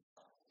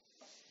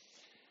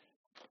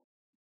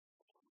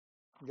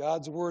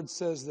God's word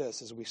says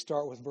this as we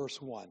start with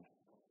verse 1.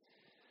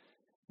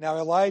 Now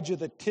Elijah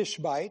the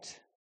Tishbite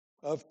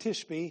of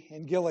Tishbe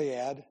in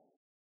Gilead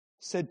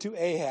said to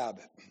Ahab,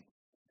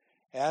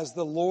 As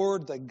the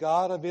Lord, the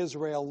God of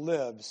Israel,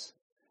 lives,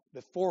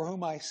 before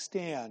whom I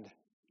stand,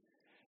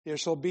 there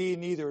shall be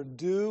neither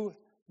dew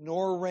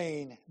nor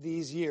rain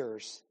these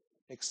years,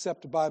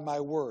 except by my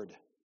word.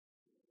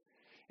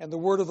 And the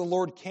word of the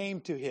Lord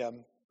came to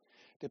him,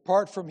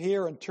 Depart from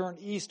here and turn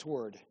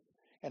eastward,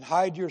 and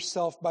hide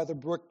yourself by the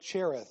brook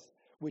Cherith,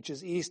 which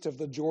is east of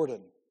the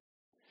Jordan.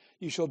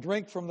 You shall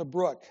drink from the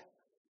brook,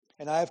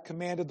 and I have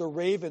commanded the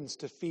ravens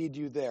to feed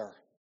you there.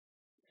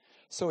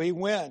 So he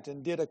went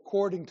and did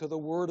according to the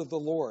word of the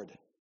Lord.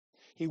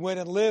 He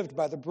went and lived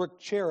by the brook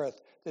Cherith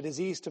that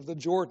is east of the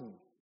Jordan.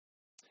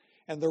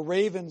 And the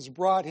ravens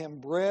brought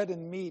him bread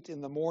and meat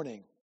in the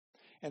morning,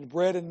 and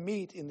bread and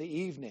meat in the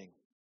evening,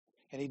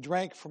 and he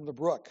drank from the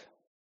brook.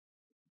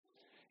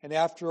 And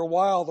after a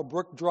while the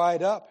brook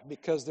dried up,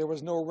 because there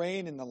was no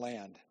rain in the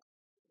land.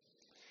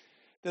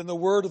 Then the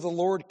word of the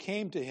Lord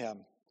came to him,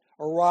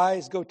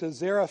 Arise, go to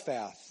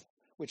Zarephath,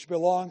 which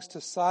belongs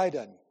to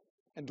Sidon,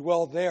 and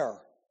dwell there.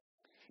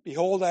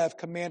 Behold, I have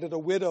commanded a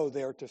widow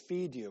there to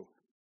feed you.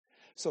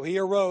 So he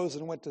arose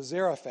and went to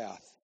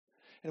Zarephath.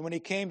 And when he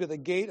came to the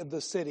gate of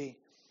the city,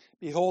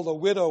 behold, a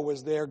widow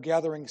was there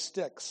gathering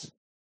sticks.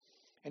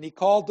 And he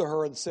called to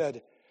her and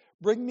said,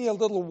 Bring me a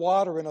little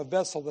water in a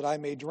vessel that I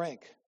may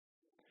drink.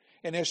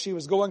 And as she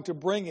was going to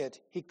bring it,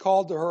 he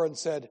called to her and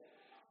said,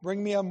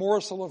 Bring me a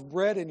morsel of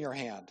bread in your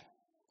hand.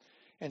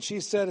 And she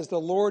said, As the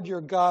Lord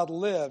your God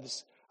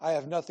lives, I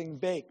have nothing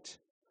baked,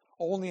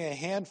 only a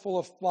handful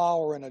of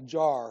flour in a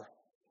jar,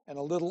 and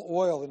a little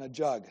oil in a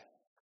jug.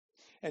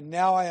 And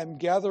now I am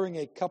gathering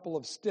a couple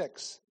of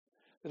sticks,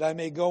 that I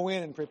may go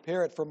in and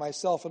prepare it for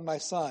myself and my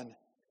son,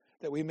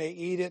 that we may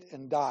eat it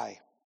and die.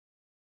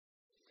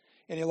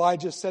 And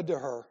Elijah said to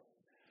her,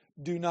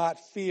 Do not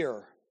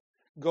fear.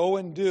 Go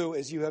and do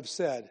as you have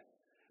said.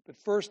 But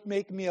first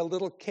make me a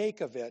little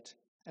cake of it,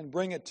 and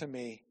bring it to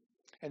me,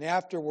 and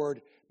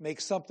afterward make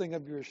something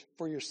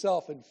for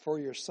yourself and for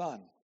your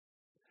son.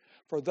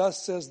 For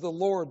thus says the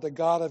Lord, the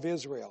God of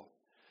Israel,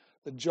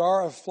 The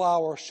jar of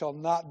flour shall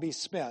not be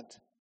spent,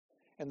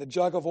 and the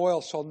jug of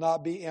oil shall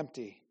not be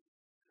empty,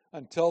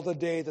 until the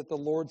day that the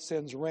Lord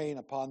sends rain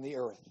upon the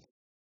earth.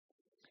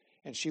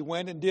 And she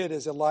went and did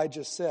as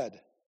Elijah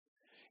said,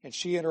 and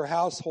she and her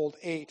household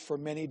ate for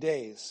many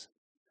days.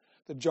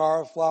 The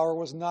jar of flour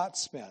was not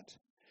spent,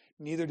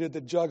 neither did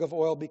the jug of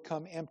oil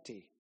become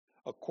empty,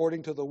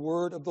 according to the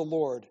word of the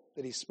Lord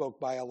that he spoke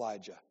by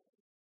Elijah.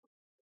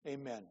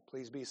 Amen.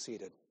 Please be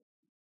seated.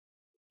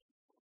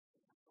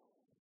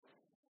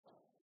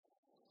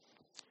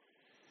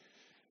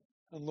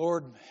 And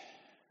Lord,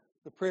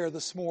 the prayer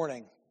this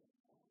morning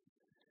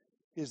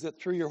is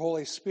that through your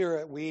Holy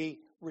Spirit we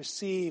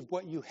receive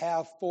what you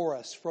have for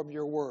us from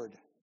your word.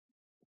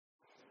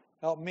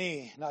 Help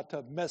me not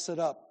to mess it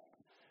up,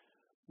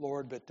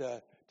 Lord, but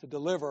to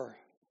deliver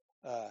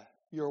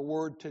your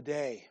word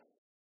today.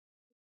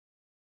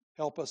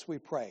 Help us, we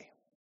pray.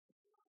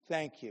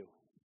 Thank you.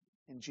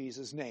 In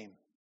Jesus' name,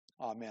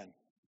 amen.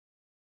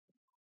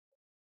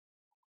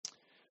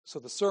 So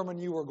the sermon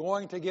you were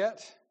going to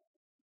get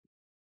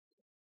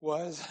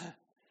was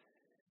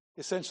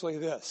essentially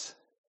this.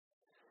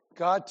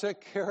 God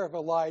took care of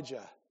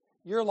Elijah.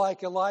 You're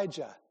like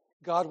Elijah.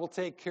 God will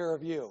take care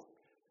of you.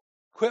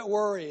 Quit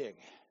worrying.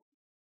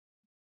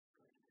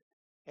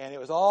 And it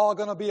was all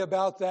going to be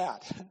about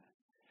that.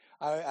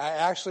 I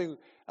actually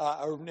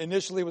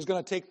initially was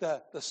going to take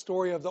the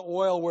story of the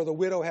oil where the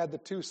widow had the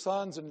two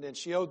sons and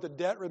she owed the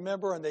debt,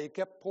 remember, and they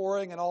kept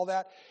pouring and all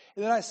that.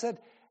 And then I said,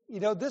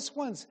 this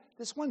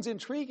one's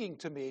intriguing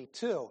to me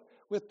too,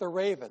 with the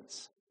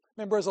ravens.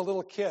 Remember as a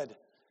little kid,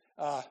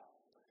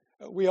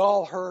 we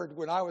all heard,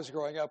 when I was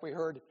growing up, we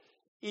heard,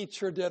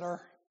 eat your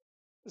dinner.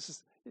 This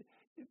is,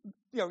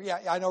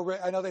 I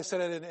know they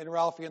said it in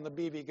Ralphie and the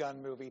BB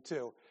gun movie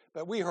too,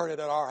 but we heard it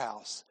at our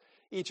house.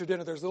 Eat your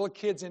dinner. There's little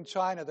kids in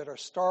China that are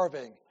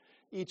starving.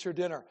 Eat your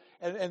dinner.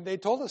 And they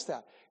told us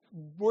that.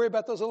 Worry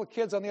about those little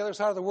kids on the other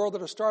side of the world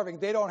that are starving.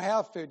 They don't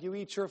have food. You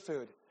eat your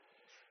food.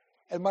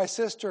 And my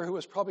sister, who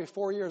was probably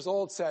 4 years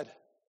old, said,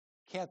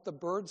 Can't the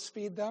birds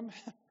feed them?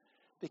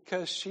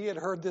 Because she had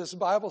heard this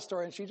Bible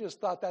story and she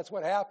just thought that's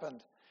what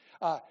happened.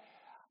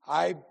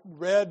 I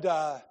read,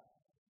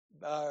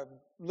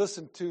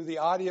 listened to the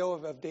audio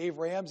of Dave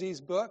Ramsey's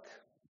book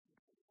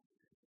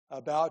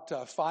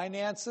about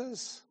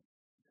finances,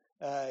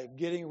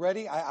 getting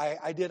ready.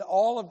 I did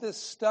all of this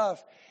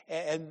stuff,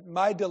 and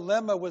my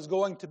dilemma was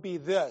going to be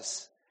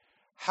this.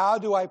 How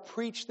do I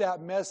preach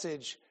that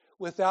message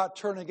without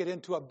turning it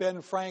into a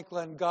Ben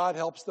Franklin, God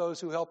helps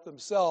those who help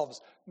themselves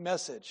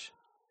message?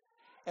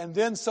 And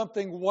then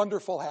something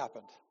wonderful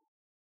happened.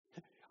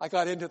 I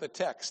got into the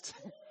text.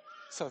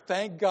 So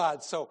thank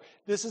God. So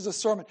this is a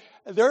sermon.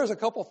 There's a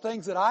couple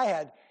things that I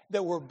had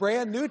that were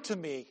brand new to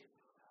me,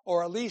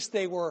 or at least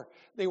they were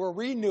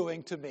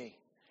renewing to me.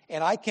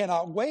 And I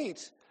cannot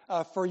wait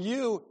for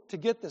you to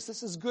get this.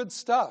 This is good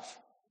stuff.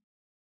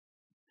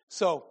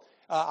 So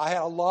I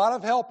had a lot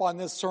of help on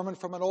this sermon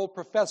from an old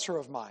professor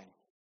of mine,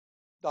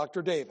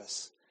 Dr.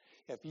 Davis.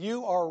 If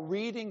you are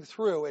reading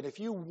through, and if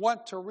you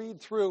want to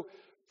read through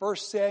 1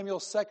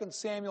 Samuel, 2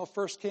 Samuel,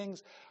 1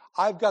 Kings,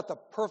 I've got the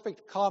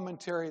perfect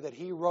commentary that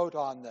he wrote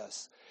on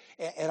this.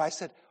 And I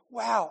said,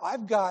 wow,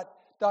 I've got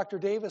Dr.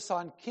 Davis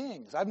on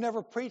Kings. I've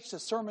never preached a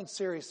sermon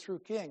series through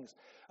Kings.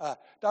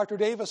 Dr.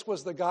 Davis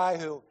was the guy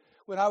who,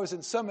 when I was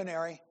in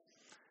seminary,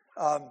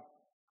 I'd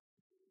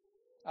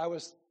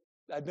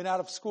been out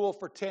of school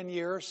for 10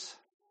 years,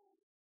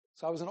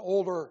 so I was an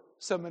older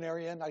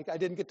seminarian. I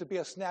didn't get to be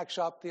a snack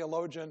shop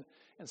theologian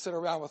and sit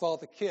around with all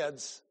the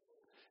kids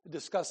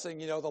discussing,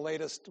 the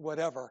latest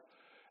whatever.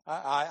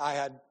 I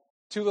had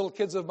 2 little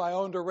kids of my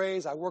own to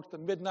raise. I worked the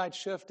midnight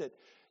shift at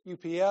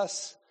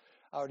UPS.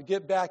 I would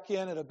get back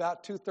in at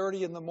about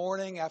 2:30 in the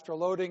morning after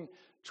loading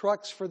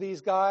trucks for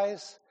these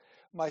guys.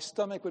 My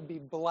stomach would be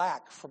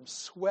black from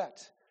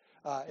sweat.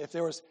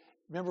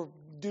 Remember,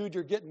 dude,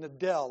 you're getting a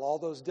Dell. All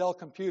those Dell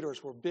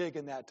computers were big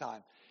in that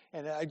time.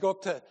 And I'd go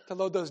up to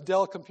load those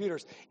Dell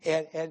computers,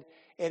 and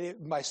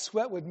my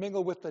sweat would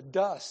mingle with the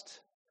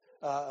dust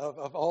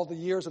of all the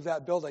years of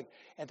that building.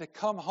 And to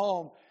come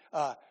home,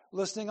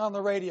 listening on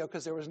the radio,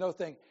 because there was no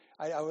thing,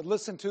 I would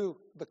listen to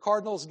the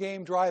Cardinals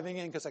game driving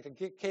in, because I could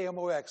get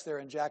KMOX there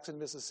in Jackson,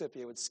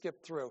 Mississippi. It would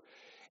skip through.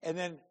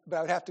 But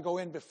I would have to go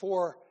in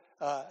before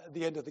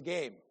the end of the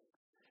game.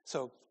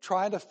 So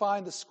trying to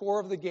find the score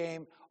of the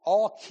game,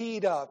 all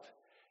keyed up,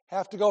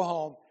 have to go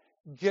home,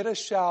 get a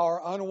shower,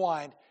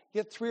 unwind,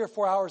 get 3 or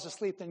 4 hours of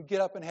sleep, then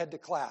get up and head to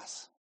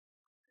class.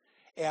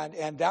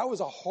 And that was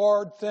a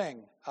hard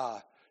thing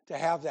to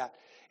have that.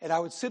 And I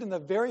would sit in the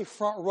very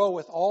front row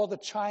with all the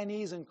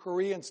Chinese and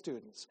Korean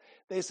students.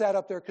 They sat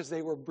up there because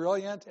they were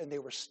brilliant and they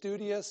were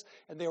studious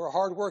and they were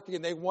hardworking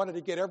and they wanted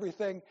to get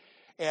everything.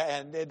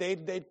 And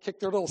they'd kick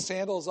their little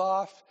sandals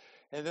off.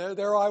 And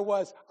there I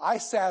was. I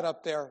sat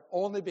up there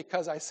only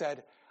because I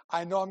said,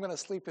 I know I'm going to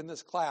sleep in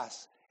this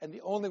class. And the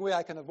only way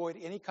I can avoid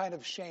any kind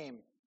of shame,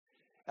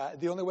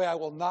 the only way I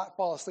will not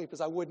fall asleep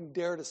is I wouldn't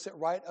dare to sit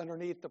right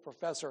underneath the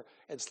professor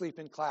and sleep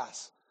in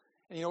class.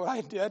 And you know what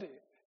I did?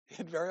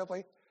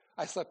 Invariably,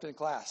 I slept in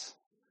class.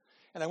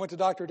 And I went to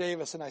Dr.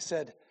 Davis and I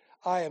said,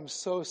 I am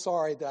so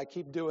sorry that I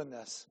keep doing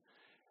this.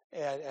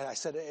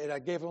 And I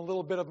gave him a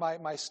little bit of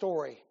my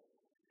story.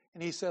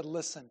 And he said,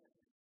 listen,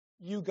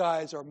 you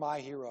guys are my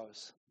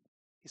heroes.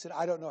 He said,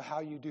 I don't know how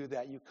you do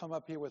that. You come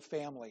up here with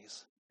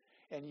families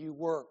and you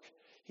work.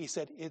 He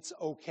said, it's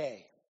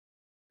okay.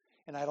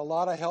 And I had a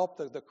lot of help.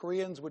 The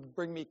Koreans would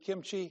bring me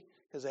kimchi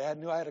because they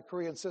knew I had a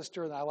Korean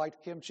sister and I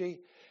liked kimchi.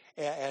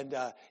 And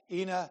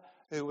Ina,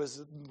 who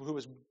was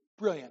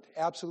brilliant,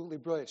 absolutely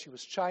brilliant. She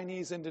was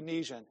Chinese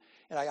Indonesian.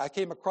 And I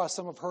came across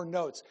some of her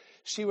notes.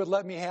 She would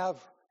let me have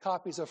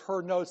copies of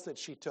her notes that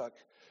she took.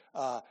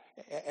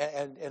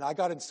 And I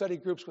got in study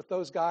groups with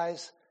those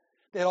guys.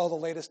 They had all the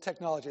latest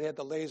technology. They had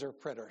the laser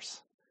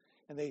printers.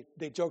 And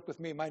they joked with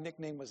me. My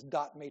nickname was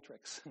Dot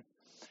Matrix.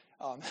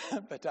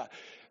 But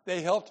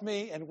they helped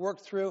me and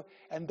worked through.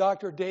 And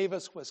Dr.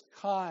 Davis was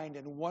kind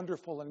and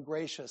wonderful and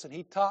gracious. And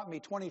he taught me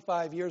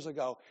 25 years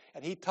ago.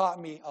 And he taught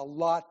me a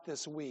lot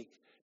this week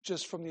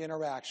just from the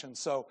interaction.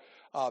 So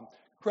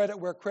credit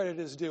where credit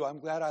is due. I'm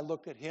glad I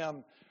looked at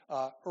him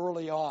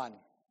early on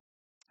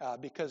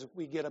because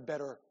we get a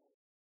better,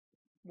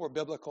 more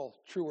biblical,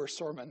 truer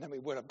sermon than we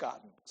would have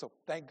gotten. So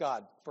thank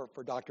God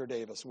for Dr.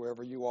 Davis,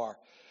 wherever you are.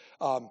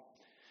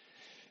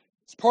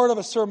 It's part of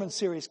a sermon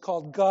series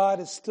called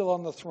God is Still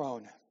on the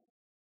Throne.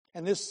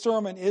 And this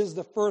sermon is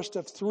the first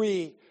of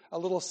 3, a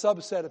little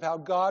subset of how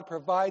God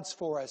provides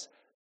for us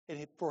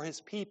and for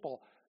his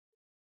people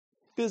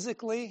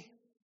physically,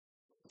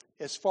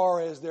 as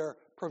far as their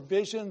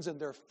provisions and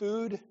their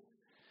food,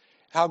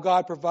 how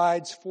God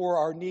provides for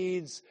our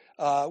needs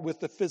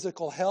with the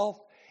physical health,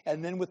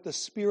 and then with the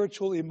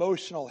spiritual,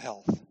 emotional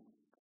health.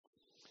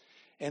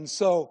 And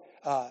so,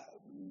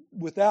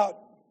 without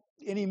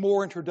any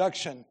more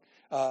introduction,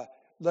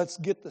 let's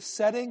get the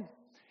setting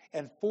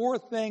and 4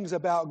 things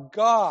about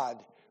God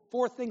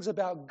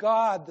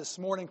this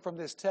morning from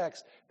this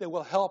text that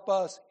will help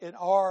us in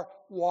our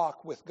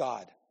walk with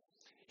God.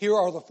 Here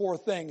are the 4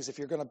 things if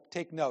you're going to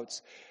take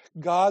notes.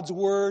 God's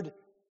word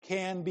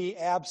can be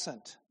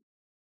absent.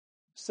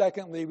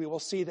 Secondly, we will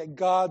see that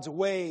God's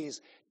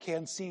ways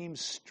can seem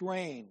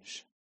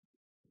strange.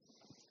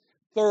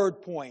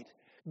 Third point,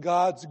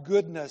 God's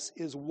goodness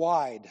is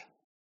wide.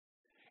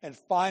 And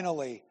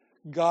finally,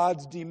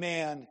 God's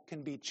demand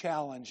can be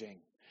challenging.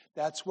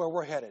 That's where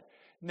we're headed.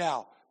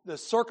 Now, the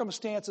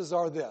circumstances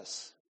are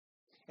this,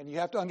 and you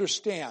have to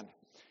understand,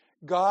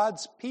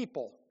 God's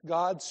people,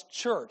 God's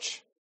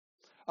church,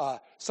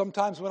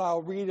 sometimes when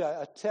I'll read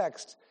a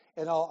text,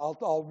 and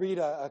I'll read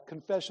a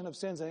confession of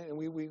sins, and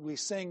we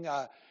sing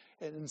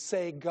and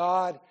say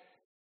God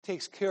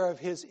takes care of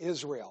his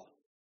Israel.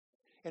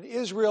 And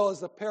Israel is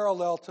the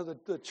parallel to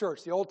the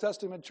church. The Old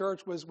Testament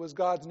church was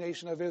God's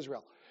nation of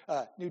Israel.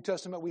 New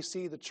Testament, we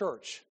see the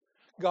church,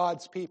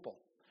 God's people.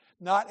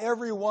 Not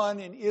everyone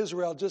in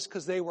Israel, just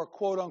because they were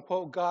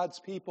quote-unquote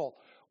God's people,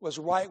 was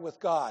right with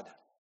God.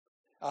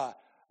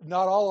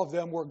 not all of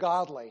them were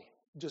godly,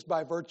 just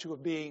by virtue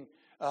of being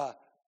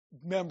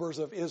members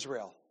of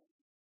Israel.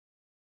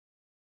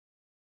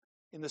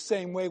 In the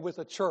same way with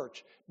a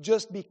church,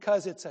 just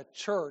because it's a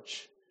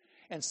church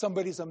and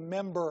somebody's a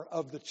member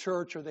of the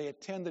church or they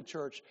attend the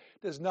church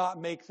does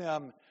not make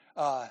them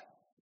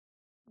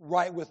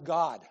right with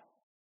God,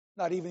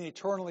 not even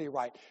eternally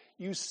right.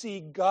 You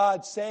see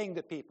God saying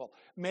to people,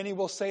 many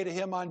will say to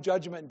him on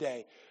Judgment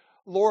Day,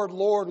 Lord,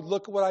 Lord,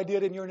 look what I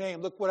did in your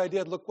name. Look what I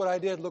did, look what I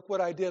did, look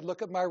what I did.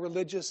 Look at my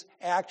religious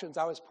actions.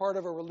 I was part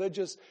of a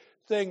religious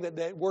thing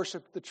that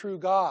worshiped the true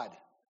God.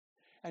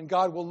 And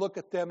God will look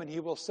at them and he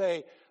will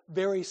say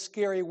very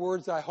scary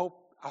words I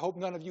hope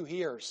none of you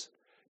hears.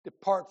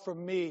 Depart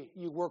from me,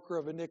 you worker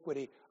of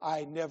iniquity.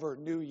 I never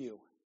knew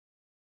you.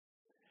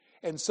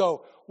 And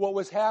so what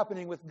was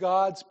happening with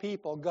God's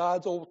people,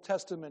 God's Old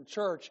Testament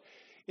church,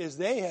 is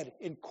they had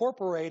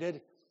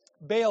incorporated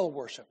Baal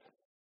worship,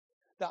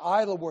 the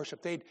idol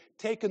worship. They'd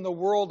taken the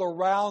world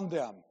around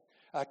them.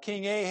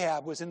 King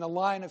Ahab was in the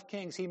line of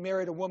kings. He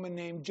married a woman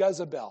named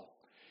Jezebel.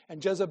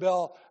 And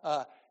Jezebel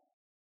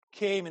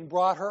came and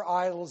brought her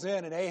idols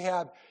in, and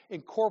Ahab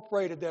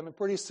incorporated them. And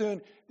pretty soon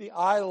the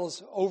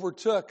idols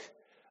overtook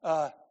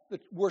the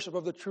worship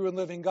of the true and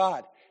living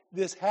God.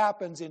 This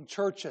happens in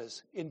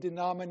churches, in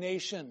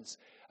denominations.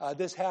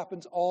 This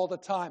happens all the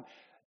time.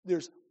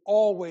 There's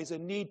always a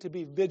need to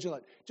be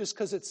vigilant. Just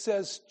because it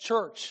says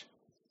church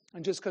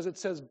and just because it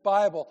says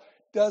Bible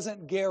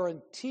doesn't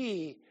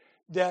guarantee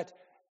that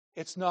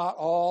it's not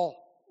all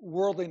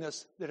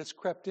worldliness that has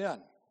crept in.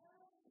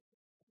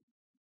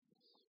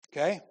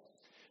 Okay?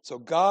 So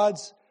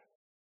God's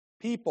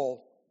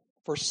people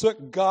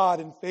forsook God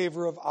in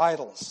favor of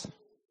idols.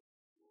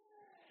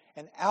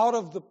 And out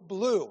of the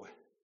blue,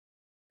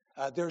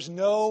 there's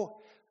no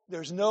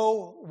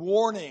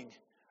warning.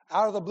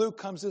 Out of the blue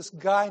comes this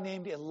guy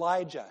named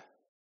Elijah.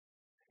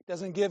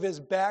 Doesn't give his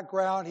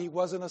background. He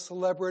wasn't a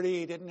celebrity.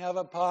 He didn't have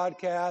a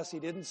podcast. He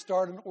didn't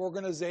start an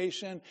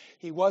organization.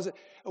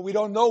 We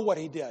don't know what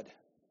he did.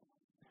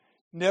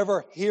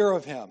 Never hear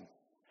of him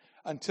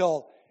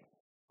until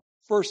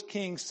 1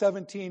 Kings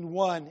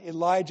 17:1,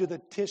 Elijah the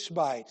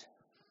Tishbite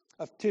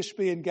of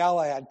Tishbe in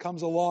Gilead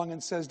comes along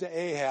and says to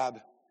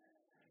Ahab,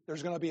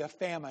 there's going to be a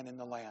famine in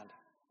the land.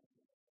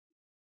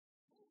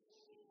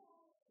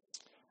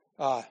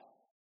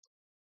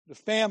 The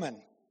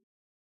famine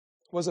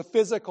was a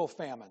physical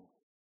famine.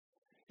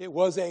 It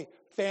was a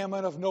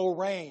famine of no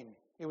rain.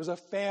 It was a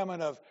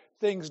famine of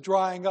things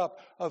drying up,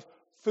 of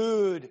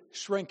food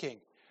shrinking.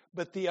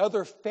 But the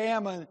other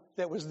famine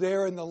that was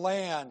there in the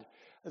land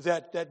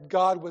that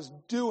God was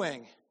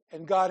doing,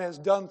 and God has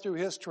done through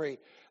history,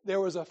 there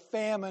was a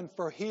famine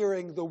for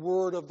hearing the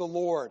word of the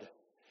Lord.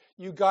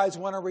 You guys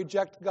want to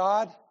reject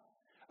God?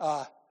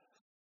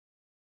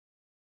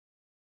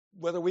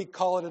 Whether we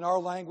call it in our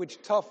language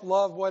tough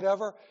love,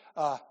 whatever,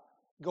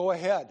 go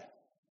ahead.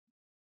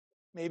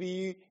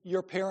 Maybe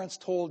your parents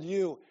told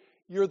you,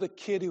 you're the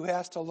kid who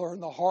has to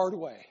learn the hard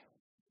way.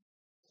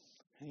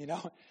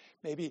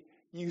 Maybe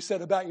you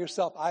said about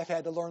yourself, I've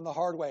had to learn the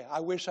hard way.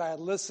 I wish I had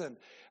listened,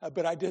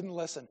 but I didn't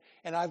listen.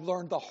 And I've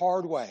learned the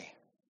hard way.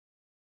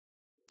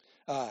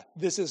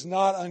 This is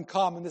not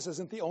uncommon. This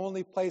isn't the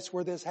only place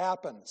where this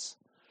happens.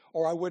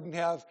 Or I wouldn't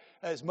have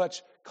as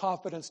much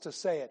confidence to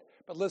say it.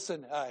 But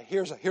listen,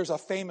 here's a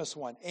famous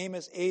one.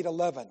 Amos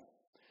 8:11.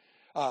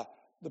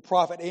 The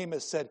prophet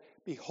Amos said,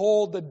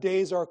 Behold, the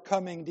days are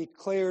coming,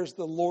 declares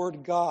the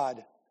Lord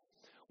God,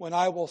 when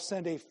I will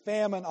send a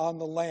famine on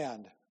the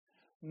land,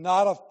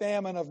 not a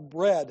famine of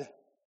bread,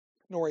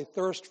 nor a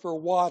thirst for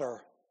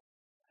water,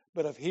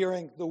 but of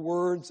hearing the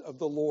words of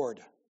the Lord.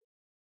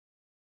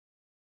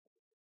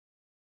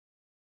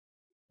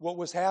 What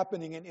was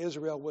happening in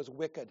Israel was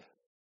wicked.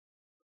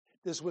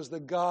 This was the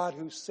God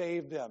who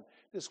saved them.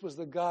 This was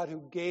the God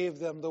who gave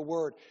them the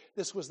word.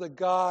 This was the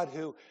God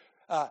who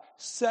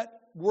set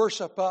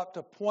worship up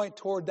to point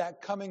toward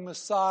that coming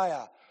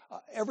Messiah.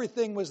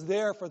 Everything was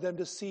there for them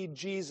to see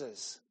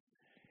Jesus.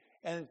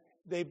 And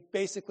they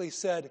basically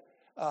said,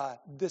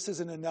 this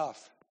isn't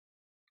enough.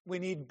 We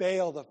need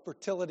Baal, the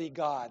fertility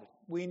god.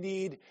 We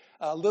need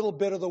a little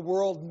bit of the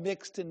world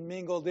mixed and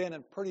mingled in,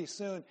 and pretty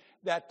soon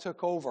that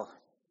took over.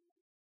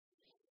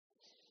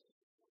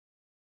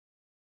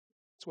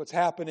 It's what's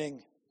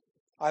happening,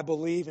 I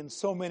believe, in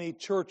so many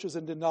churches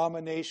and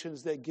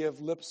denominations that give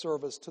lip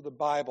service to the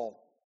Bible,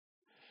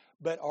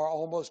 but are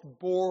almost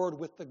bored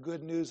with the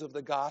good news of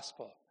the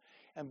gospel.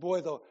 And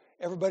boy, though,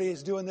 everybody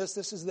is doing this.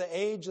 This is the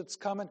age that's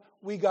coming.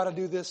 We got to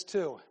do this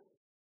too.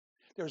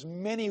 There's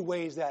many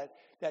ways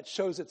that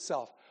shows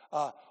itself.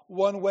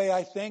 One way,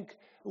 I think,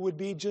 would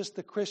be just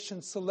the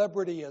Christian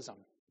celebrityism. I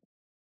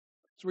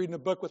was reading a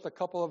book with a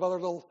couple of other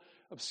little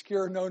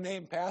obscure,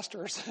 no-name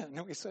pastors,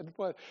 and we said,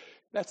 well,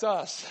 that's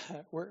us.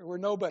 We're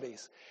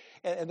nobodies.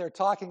 And they're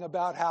talking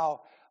about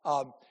how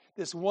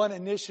this one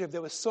initiative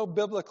that was so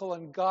biblical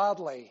and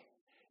godly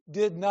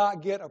did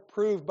not get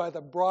approved by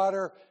the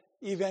broader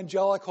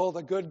evangelical,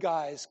 the good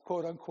guys,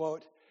 quote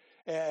unquote.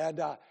 And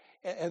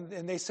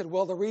they said,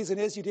 well, the reason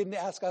is you didn't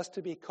ask us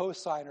to be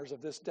co-signers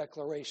of this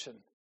declaration.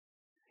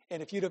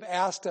 And if you'd have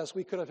asked us,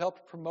 we could have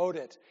helped promote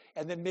it.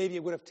 And then maybe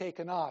it would have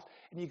taken off.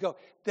 And you go,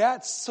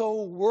 that's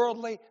so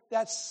worldly.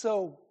 That's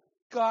so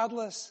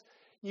godless.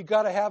 You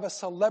got to have a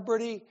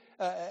celebrity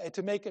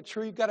to make it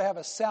true. You've got to have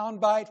a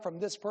soundbite from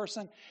this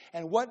person.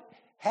 And what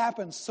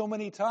happens so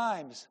many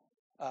times,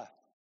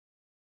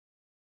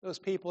 those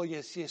people,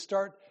 you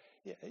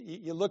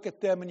look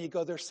at them and you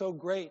go, they're so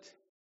great.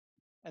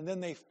 And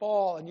then they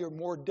fall and you're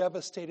more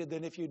devastated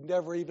than if you'd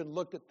never even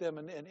looked at them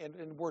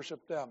and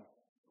worshiped them.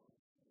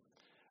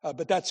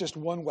 But that's just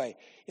one way.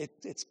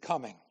 It's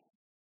coming.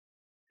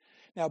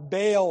 Now,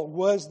 Baal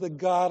was the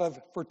god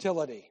of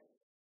fertility.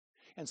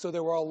 And so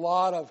there were a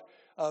lot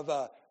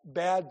of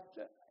bad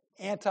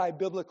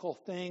anti-biblical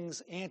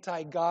things,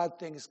 anti-God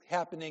things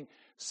happening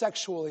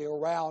sexually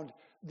around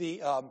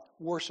the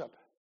worship.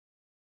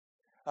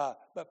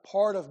 But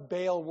part of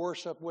Baal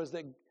worship was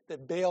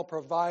that Baal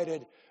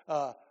provided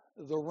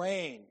the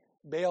rain.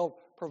 Baal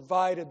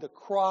provided the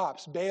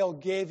crops. Baal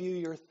gave you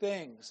your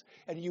things,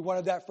 and you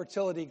wanted that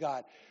fertility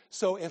god.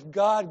 So if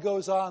God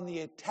goes on the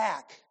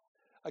attack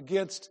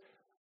against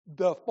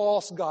the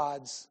false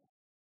gods,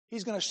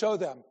 he's going to show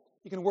them.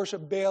 You can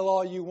worship Baal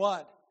all you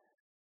want,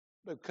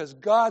 because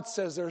God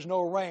says there's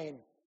no rain.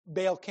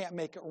 Baal can't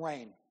make it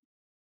rain.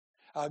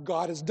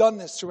 God has done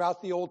this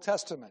throughout the Old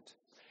Testament.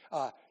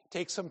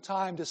 Take some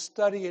time to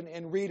study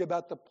and read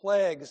about the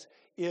plagues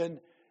in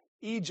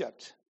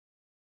Egypt.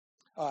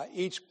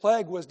 Each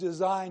plague was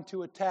designed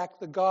to attack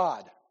the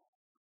god,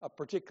 a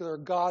particular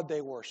god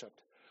they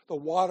worshipped. The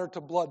water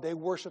to blood, they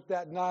worshiped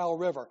that Nile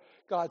River.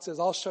 God says,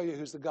 I'll show you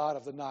who's the God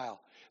of the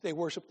Nile. They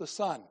worship the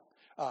sun.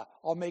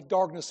 I'll make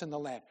darkness in the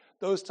land.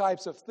 Those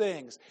types of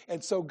things.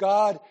 And so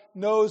God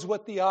knows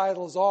what the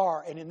idols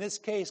are. And in this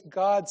case,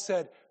 God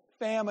said,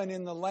 famine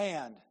in the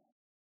land,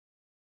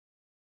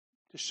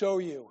 to show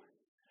you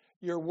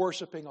you're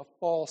worshiping a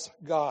false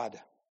god.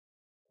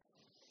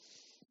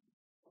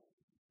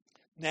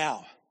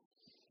 Now,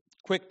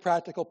 quick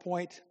practical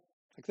point.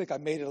 I think I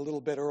made it a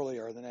little bit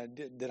earlier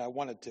than I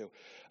wanted to.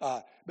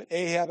 But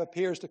Ahab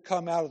appears to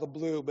come out of the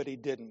blue, but he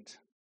didn't.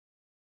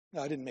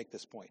 No, I didn't make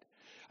this point.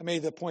 I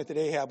made the point that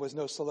Ahab was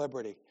no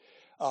celebrity.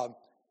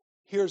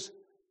 Here's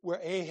where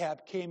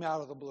Ahab came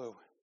out of the blue.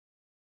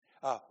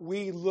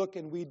 We look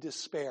and we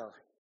despair,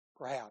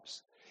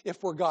 perhaps,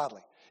 if we're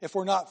godly, if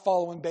we're not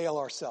following Baal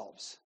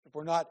ourselves, if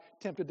we're not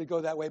tempted to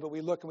go that way, but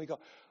we look and we go,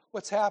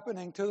 what's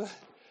happening to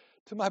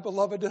my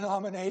beloved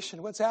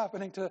denomination? What's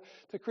happening to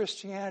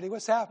Christianity?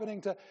 What's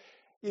happening to,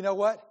 you know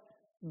what?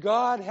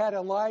 God had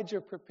Elijah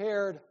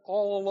prepared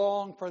all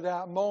along for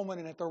that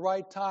moment, and at the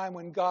right time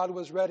when God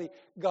was ready,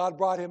 God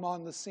brought him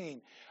on the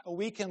scene.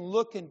 We can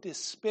look and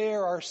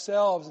despair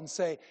ourselves and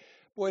say,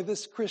 boy,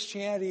 this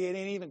Christianity, it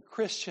ain't even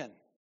Christian.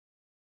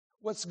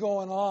 What's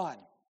going on?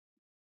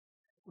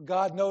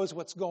 God knows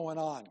what's going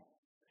on.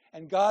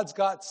 And God's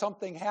got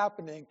something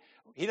happening.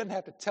 He doesn't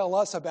have to tell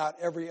us about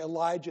every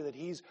Elijah that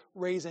he's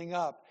raising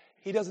up.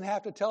 He doesn't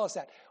have to tell us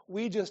that.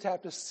 We just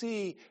have to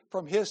see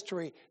from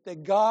history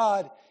that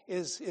God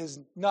is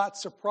not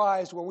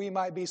surprised where we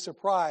might be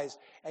surprised.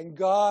 And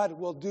God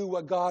will do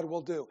what God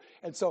will do.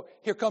 And so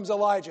here comes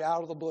Elijah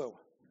out of the blue.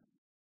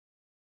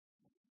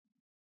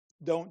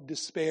 Don't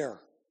despair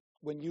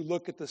when you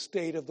look at the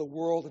state of the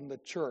world and the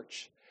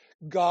church.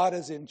 God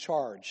is in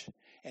charge.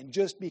 And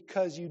just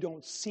because you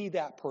don't see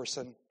that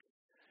person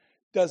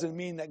doesn't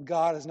mean that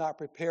God is not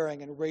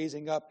preparing and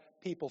raising up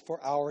people for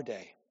our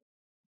day.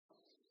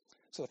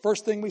 So the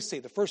first thing we see,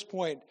 the first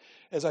point,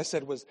 as I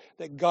said, was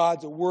that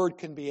God's word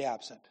can be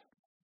absent.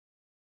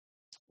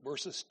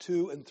 Verses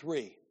 2 and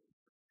 3.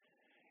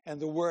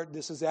 And the word,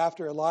 this is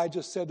after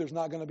Elijah said there's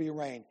not going to be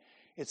rain.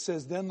 It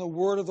says, then the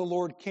word of the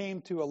Lord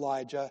came to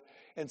Elijah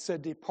and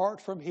said,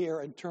 depart from here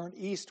and turn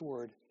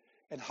eastward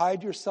and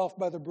hide yourself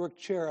by the brook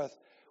Cherith,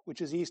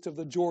 which is east of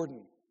the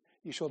Jordan.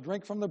 You shall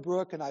drink from the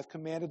brook, and I've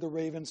commanded the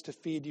ravens to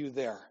feed you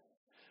there.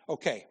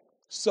 Okay,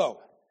 so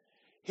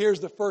here's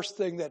the first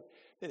thing that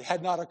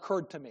had not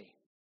occurred to me.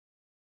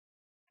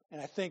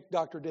 And I think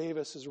Dr.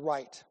 Davis is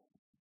right.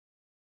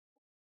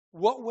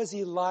 What was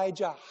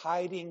Elijah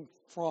hiding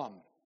from?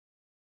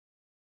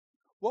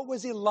 What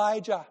was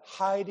Elijah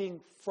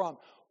hiding from?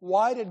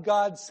 Why did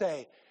God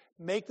say,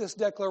 make this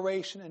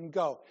declaration and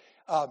go?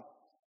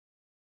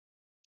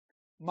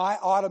 My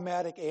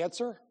automatic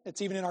answer, it's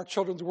even in our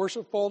children's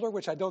worship folder,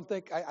 which I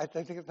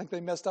think they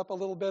messed up a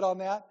little bit on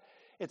that.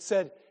 It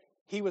said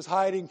he was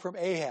hiding from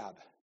Ahab.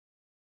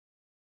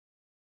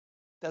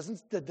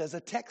 Does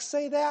the text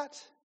say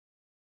that?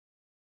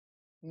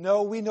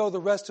 No, we know the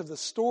rest of the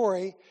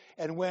story.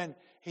 And when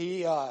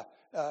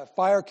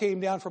fire came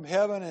down from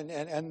heaven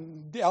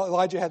and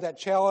Elijah had that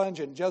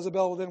challenge and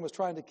Jezebel then was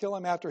trying to kill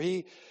him after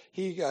he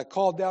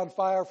called down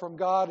fire from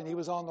God and he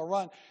was on the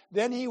run,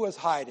 then he was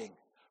hiding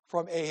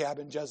from Ahab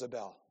and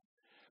Jezebel.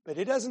 But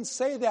it doesn't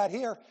say that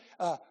here.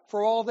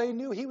 For all they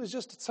knew, he was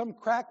just some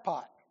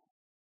crackpot.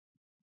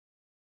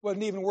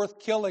 Wasn't even worth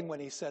killing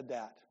when he said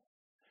that.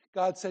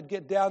 God said,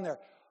 get down there.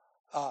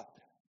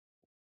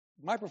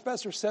 My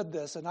professor said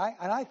this, and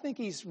I think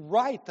he's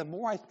right the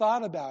more I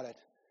thought about it.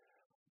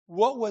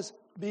 What was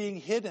being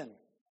hidden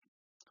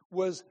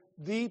was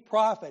the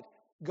prophet,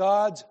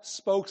 God's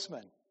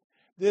spokesman.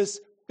 This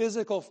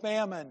physical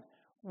famine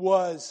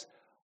was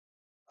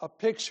a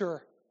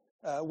picture,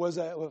 was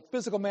a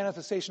physical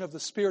manifestation of the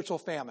spiritual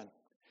famine.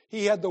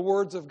 He had the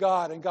words of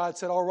God, and God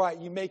said, all right,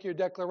 you make your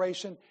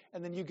declaration,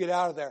 and then you get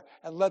out of there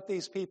and let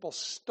these people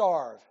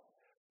starve,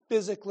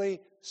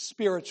 physically,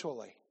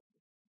 spiritually.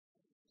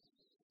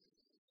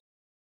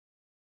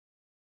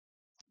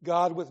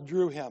 God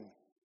withdrew him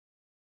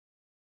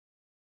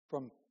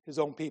from his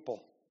own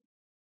people.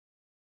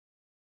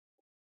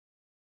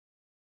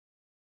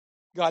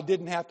 God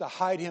didn't have to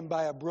hide him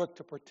by a brook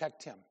to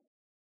protect him.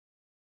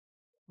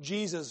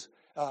 Jesus,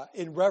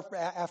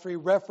 after he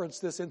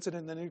referenced this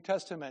incident in the New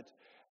Testament,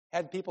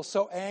 had people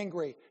so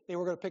angry they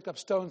were going to pick up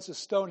stones to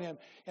stone him.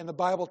 And the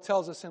Bible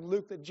tells us in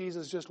Luke that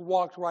Jesus just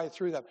walked right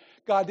through them.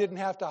 God didn't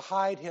have to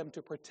hide him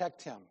to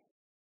protect him.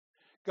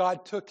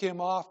 God took him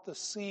off the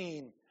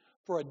scene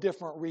for a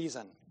different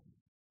reason.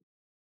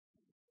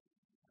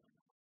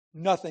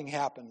 Nothing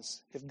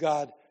happens if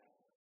God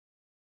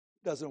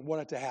doesn't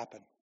want it to happen.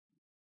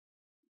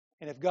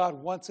 And if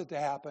God wants it to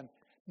happen,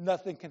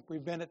 nothing can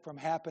prevent it from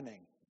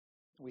happening.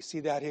 We see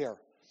that here.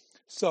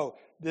 So,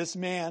 this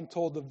man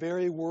told the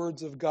very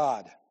words of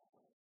God.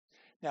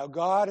 Now,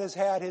 God has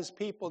had his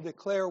people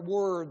declare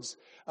words.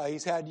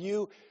 He's had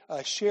you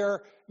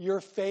share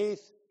your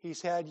faith.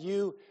 He's had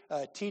you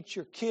teach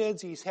your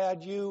kids. He's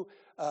had you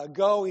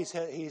go.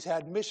 He's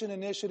had mission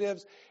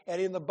initiatives.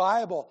 And in the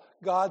Bible,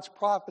 God's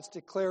prophets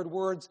declared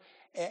words,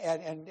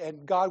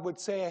 and God would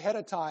say ahead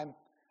of time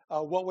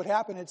what would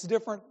happen. It's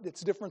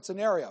different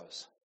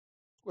scenarios.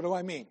 What do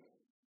I mean?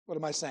 What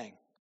am I saying?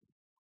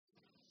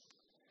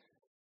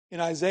 In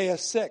Isaiah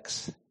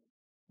 6,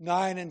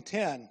 9 and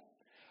 10,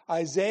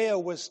 Isaiah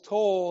was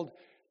told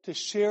to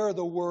share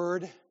the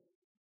word,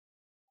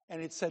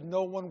 and it said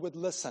no one would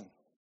listen.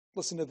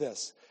 Listen to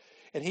this.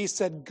 And he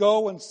said,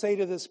 go and say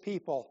to this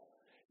people,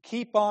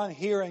 keep on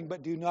hearing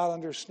but do not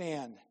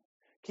understand.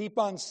 Keep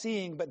on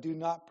seeing but do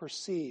not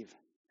perceive.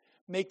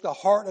 Make the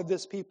heart of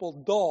this people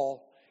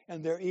dull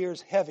and their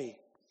ears heavy,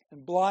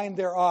 and blind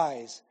their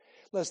eyes,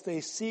 lest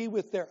they see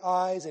with their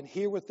eyes and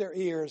hear with their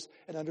ears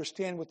and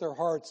understand with their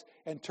hearts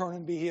and turn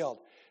and be healed.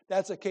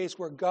 That's a case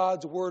where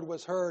God's word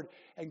was heard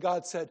and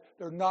God said,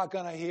 they're not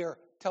going to hear,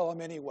 tell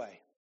them anyway.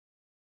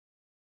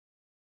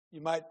 You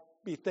might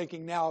be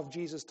thinking now of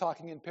Jesus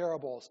talking in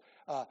parables.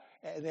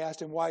 And they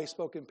asked him why he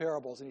spoke in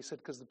parables. And he said,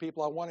 because the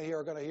people I want to hear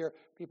are going to hear,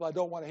 people I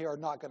don't want to hear are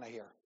not going to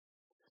hear.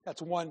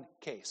 That's one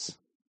case.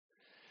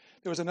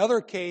 There was another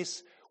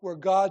case where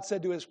God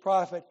said to his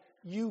prophet,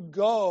 you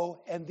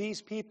go and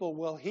these people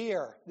will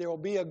hear. There will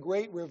be a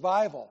great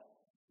revival.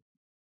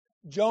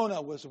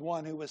 Jonah was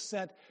one who was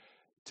sent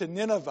to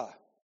Nineveh.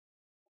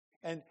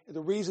 And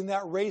the reason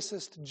that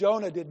racist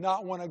Jonah did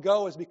not want to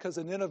go is because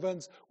the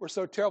Ninevans were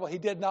so terrible. He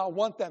did not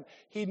want them.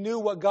 He knew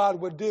what God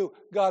would do.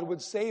 God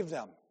would save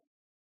them.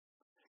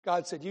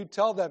 God said, you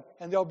tell them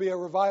and there'll be a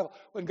revival.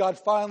 When God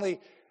finally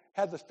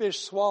had the fish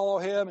swallow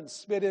him and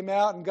spit him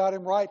out and got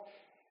him right,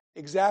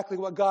 exactly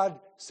what God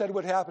said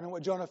would happen and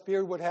what Jonah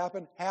feared would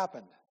happen,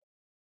 happened.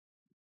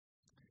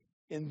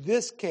 In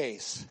this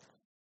case,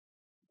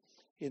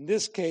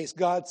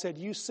 God said,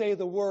 you say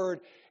the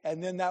word,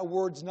 and then that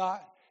word's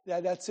not,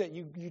 that's it.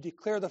 You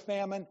declare the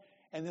famine,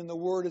 and then the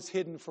word is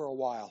hidden for a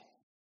while.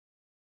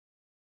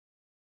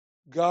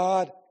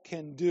 God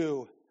can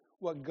do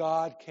what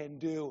God can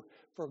do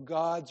for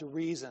God's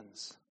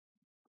reasons.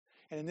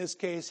 And in this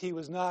case, he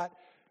was not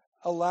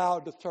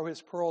allowed to throw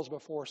his pearls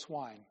before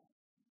swine.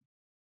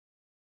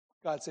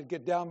 God said,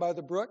 get down by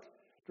the brook,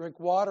 drink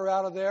water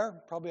out of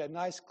there, probably a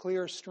nice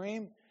clear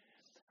stream.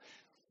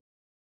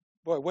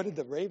 Boy, what did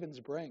the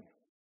ravens bring?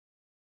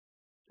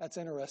 That's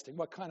interesting.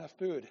 What kind of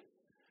food?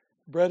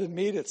 Bread and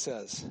meat, it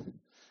says.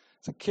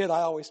 As a kid,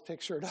 I always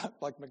pictured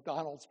like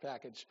McDonald's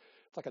package.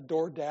 It's like a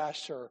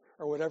DoorDash or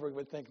whatever we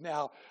would think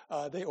now.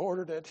 They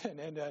ordered it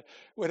and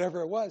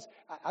whatever it was.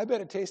 I bet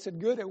it tasted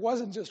good. It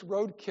wasn't just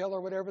roadkill or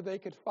whatever they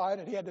could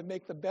find, and he had to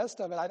make the best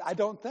of it. I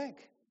don't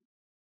think.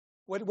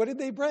 What did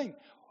they bring?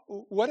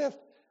 What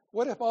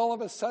if all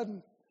of a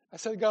sudden, I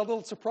said, got a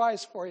little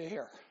surprise for you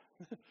here.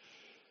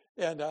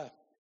 And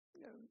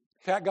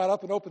Pat got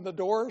up and opened the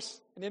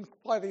doors and in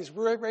fly these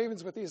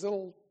ravens with these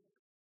little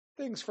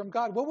things from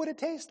God. What would it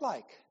taste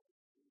like?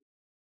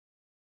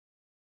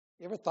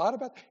 You ever thought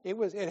about it?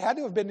 It had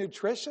to have been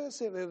nutritious.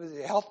 It was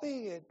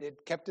healthy.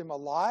 It kept him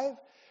alive.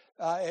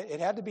 It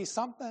had to be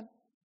something.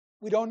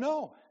 We don't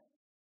know.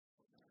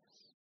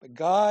 But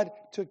God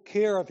took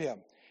care of him.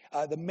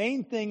 The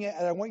main thing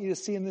that I want you to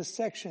see in this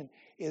section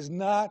is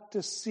not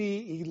to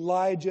see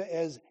Elijah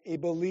as a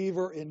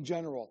believer in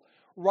general.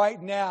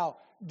 Right now,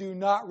 do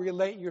not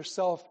relate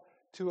yourself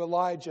to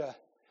Elijah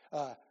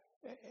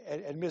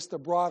and miss the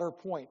broader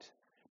point.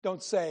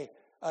 Don't say,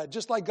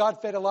 just like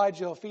God fed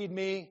Elijah, he'll feed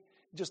me.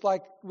 Just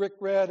like Rick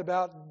read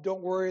about,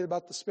 don't worry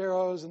about the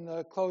sparrows and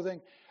the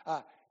clothing.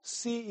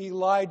 See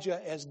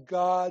Elijah as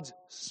God's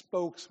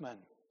spokesman.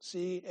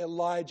 See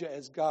Elijah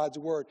as God's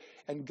word.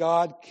 And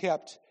God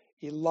kept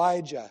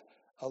Elijah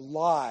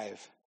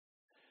alive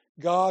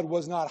God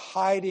was not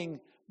hiding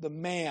the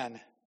man.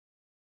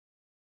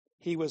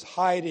 He was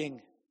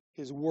hiding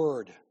his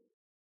word.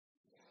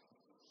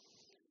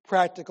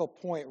 Practical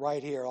point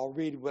right here. I'll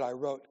read what I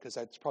wrote because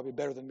that's probably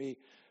better than me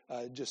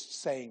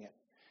just saying it.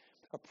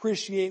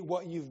 Appreciate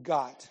what you've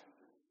got.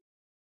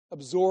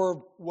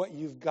 Absorb what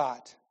you've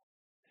got.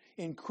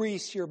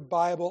 Increase your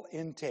Bible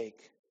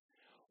intake.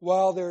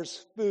 While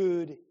there's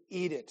food,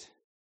 eat it.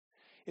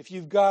 If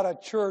you've got a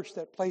church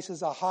that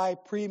places a high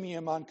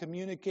premium on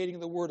communicating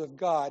the Word of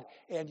God,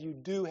 and you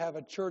do have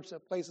a church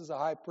that places a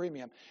high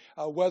premium,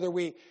 whether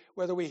we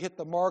hit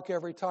the mark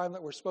every time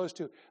that we're supposed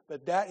to,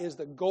 but that is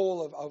the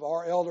goal of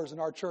our elders in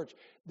our church.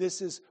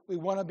 We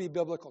want to be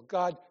biblical.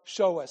 God,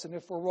 show us, and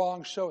if we're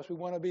wrong, show us. We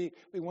want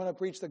to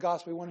preach the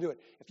gospel. We want to do it.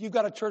 If you've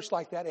got a church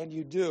like that, and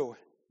you do,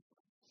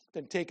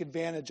 then take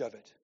advantage of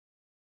it.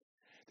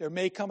 There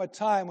may come a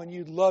time when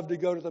you'd love to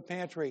go to the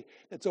pantry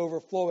that's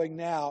overflowing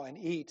now and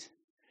eat.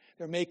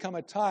 There may come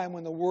a time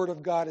when the Word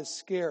of God is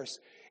scarce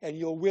and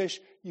you'll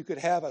wish you could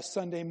have a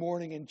Sunday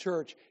morning in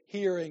church,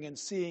 hearing and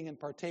seeing and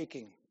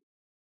partaking.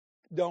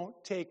 Don't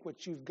take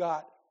what you've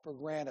got for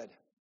granted.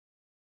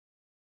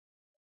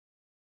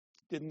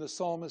 Didn't the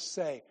psalmist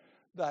say,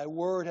 "Thy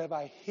word have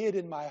I hid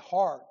in my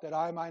heart that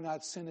I might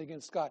not sin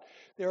against God"?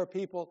 There are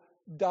people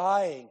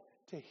dying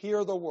to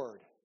hear the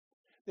Word.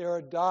 They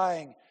are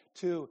dying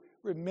to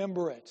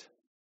remember it,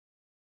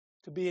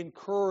 to be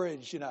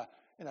encouraged in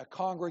a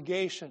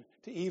congregation,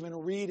 to even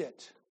read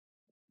it.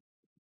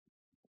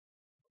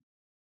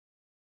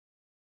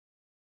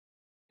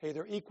 Hey,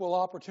 there are equal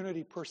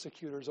opportunity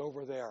persecutors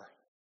over there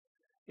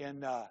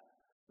in the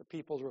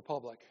People's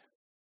Republic.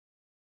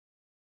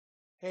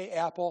 Hey,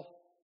 Apple,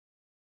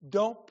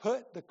 don't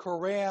put the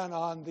Koran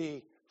on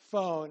the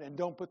phone and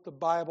don't put the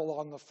Bible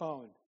on the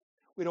phone.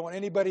 We don't want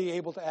anybody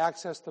able to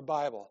access the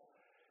Bible.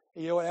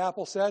 You know what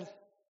Apple said?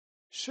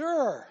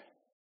 Sure,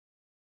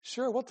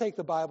 we'll take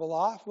the Bible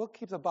off. We'll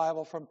keep the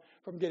Bible from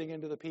getting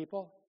into the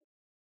people.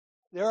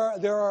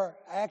 There are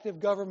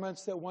active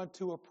governments that want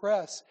to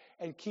oppress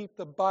and keep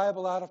the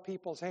Bible out of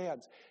people's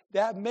hands.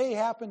 That may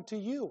happen to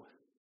you.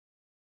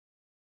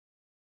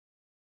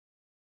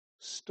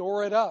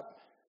 Store it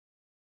up.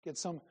 Get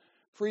some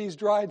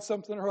freeze-dried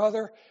something or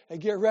other and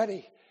get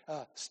ready.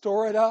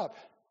 Store it up.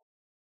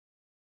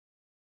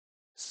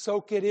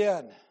 Soak it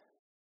in.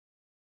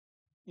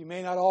 You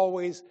may not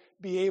always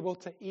be able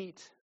to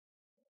eat.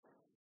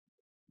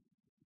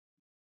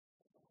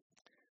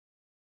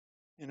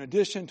 In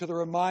addition to the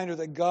reminder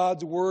that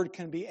God's Word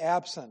can be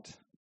absent,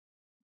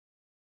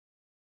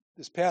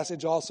 this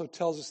passage also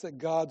tells us that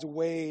God's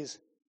ways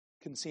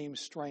can seem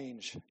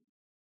strange.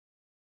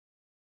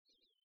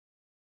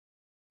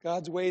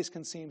 God's ways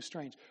can seem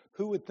strange.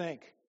 Who would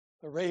think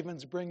the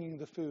ravens bringing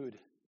the food?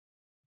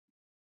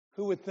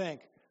 Who would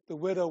think the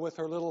widow with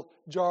her little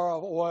jar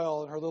of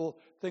oil and her little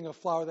thing of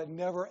flour that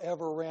never,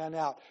 ever ran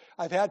out?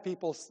 I've had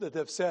people that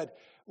have said,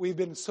 we've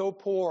been so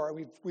poor,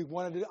 we've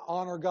wanted to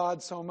honor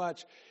God so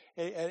much,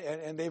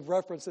 and they've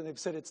referenced and they've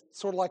said it's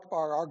sort of like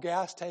our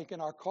gas tank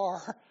in our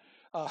car.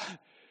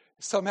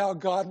 Somehow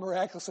God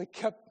miraculously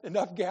kept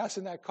enough gas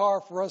in that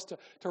car for us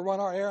to run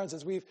our errands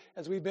as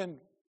we've been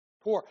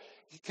poor.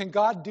 Can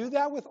God do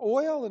that with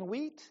oil and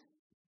wheat?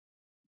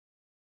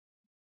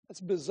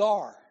 That's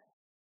bizarre.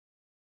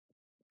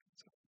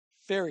 It's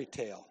a fairy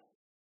tale.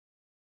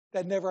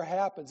 That never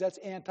happens. That's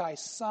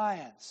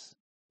anti-science.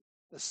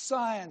 The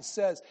science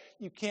says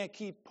you can't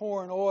keep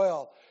pouring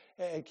oil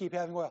and keep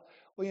having oil.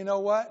 Well, you know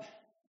what?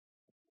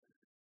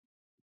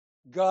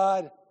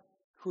 God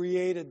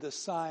created the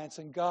science,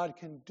 and God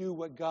can do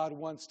what God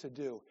wants to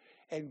do.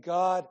 And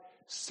God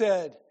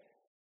said,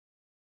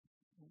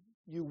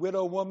 you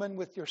widow woman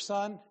with your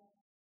son,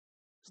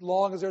 as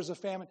long as there's a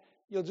famine,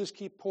 you'll just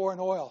keep pouring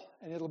oil,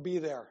 and it'll be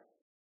there.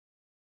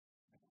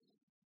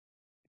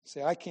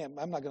 Say,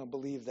 I'm not going to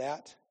believe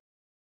that.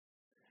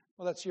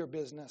 Well, that's your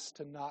business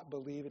to not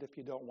believe it if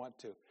you don't want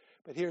to.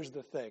 But here's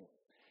the thing.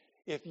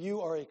 If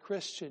you are a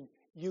Christian,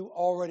 you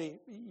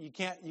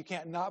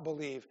can't not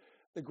believe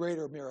the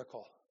greater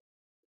miracle.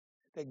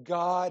 That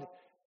God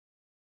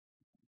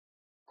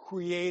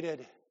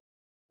created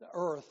the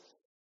earth.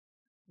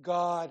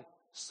 God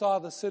saw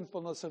the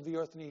sinfulness of the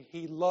earth, and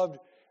he loved,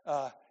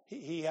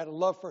 he had a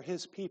love for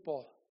his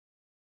people,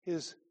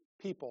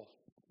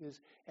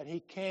 and he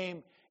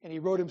came and he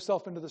wrote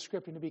himself into the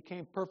script, and he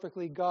became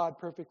perfectly God,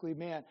 perfectly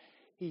man.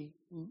 He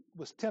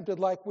was tempted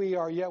like we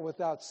are, yet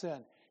without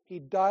sin. He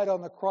died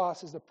on the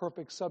cross as the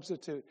perfect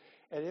substitute,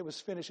 and it was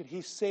finished, and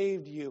he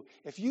saved you.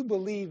 If you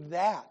believe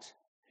that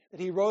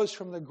he rose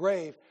from the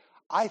grave,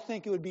 I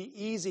think it would be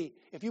easy.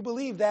 If you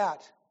believe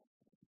that,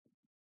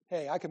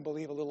 hey, I can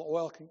believe a little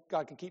oil.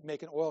 God can keep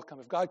making oil come.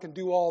 If God can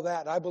do all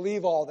that, and I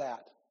believe all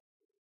that.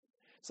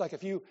 It's like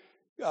if you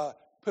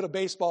put a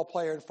baseball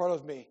player in front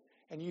of me,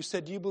 and you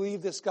said, do you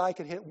believe this guy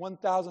can hit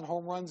 1,000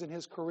 home runs in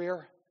his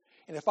career?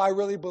 And if I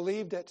really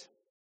believed it,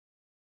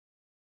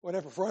 for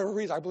whatever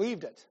reason, I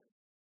believed it.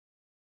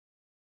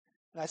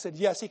 And I said,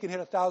 yes, he can hit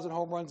 1,000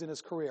 home runs in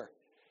his career.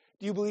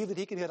 Do you believe that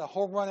he can hit a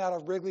home run out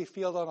of Wrigley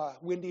Field on a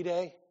windy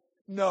day?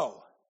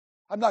 No,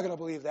 I'm not going to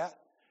believe that.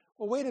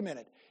 Well, wait a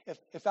minute.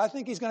 If I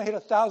think he's going to hit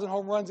 1,000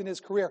 home runs in his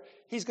career,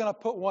 he's going to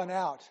put one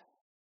out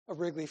of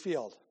Wrigley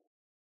Field.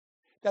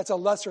 That's a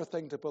lesser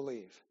thing to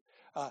believe.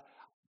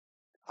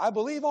 I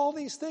believe all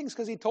these things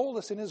because he told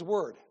us in his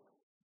word.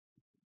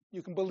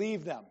 You can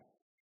believe them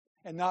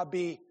and not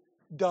be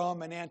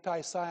dumb and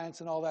anti-science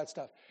and all that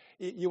stuff.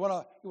 You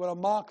want to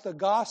mock the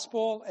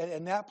gospel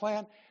and that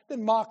plan,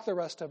 then mock the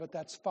rest of it.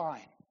 That's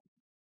fine.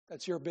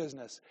 That's your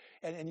business.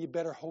 And you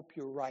better hope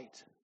you're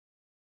right.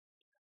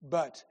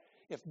 But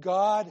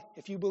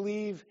if you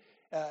believe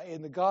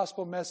in the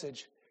gospel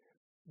message,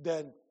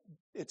 then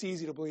it's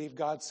easy to believe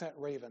God sent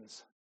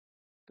ravens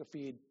to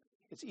feed.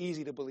 It's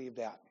easy to believe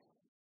that.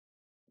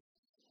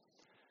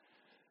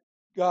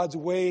 God's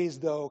ways,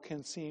 though,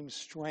 can seem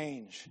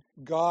strange.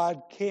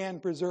 God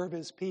can preserve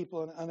his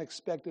people in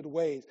unexpected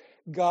ways.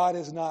 God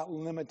is not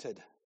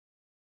limited.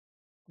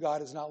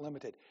 God is not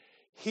limited.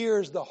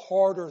 Here's the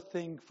harder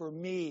thing for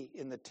me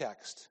in the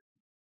text.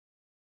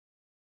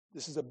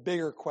 This is a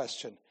bigger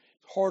question.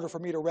 It's harder for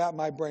me to wrap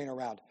my brain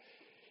around.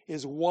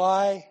 Is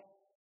why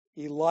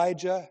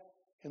Elijah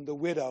and the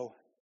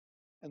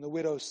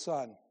widow's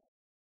son,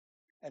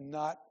 and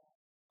not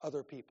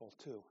other people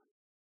too.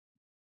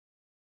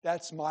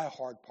 That's my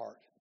hard part.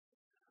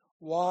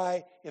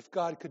 Why, if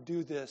God could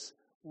do this,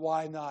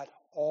 why not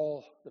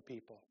all the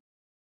people?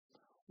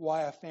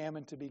 Why a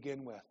famine to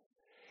begin with?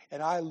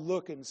 And I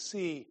look and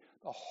see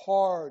the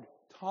hard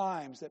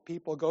times that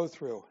people go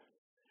through.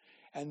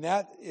 And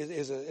that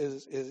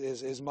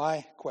is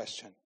my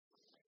question.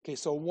 Okay,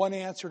 so one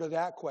answer to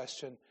that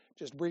question,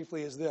 just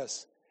briefly, is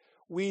this.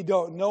 We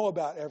don't know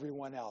about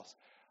everyone else.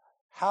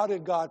 How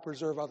did God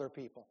preserve other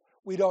people?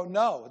 We don't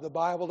know. The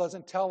Bible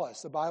doesn't tell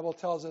us. The Bible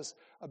tells us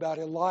about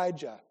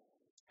Elijah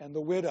and the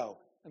widow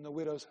and the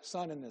widow's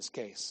son in this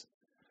case.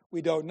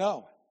 We don't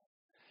know.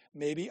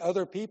 Maybe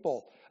other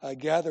people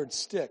gathered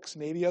sticks.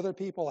 Maybe other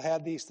people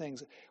had these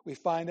things. We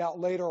find out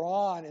later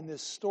on in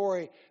this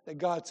story that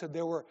God said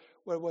there were,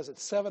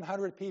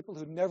 700 people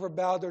who never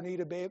bowed their knee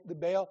to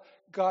Baal.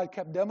 God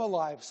kept them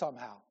alive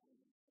somehow.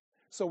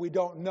 So we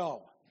don't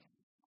know.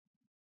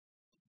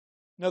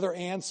 Another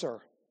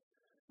answer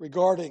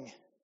regarding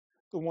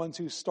the ones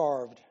who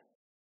starved.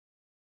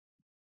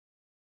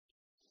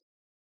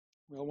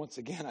 Well, once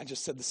again, I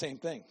just said the same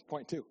thing.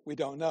 Point two, we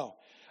don't know.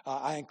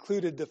 I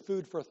included the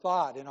food for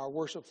thought in our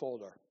worship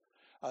folder.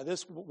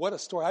 What a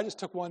story. I just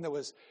took one that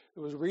was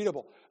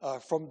readable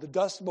from the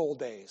Dust Bowl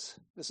days.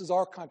 This is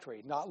our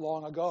country, not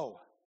long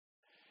ago.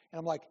 And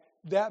I'm like,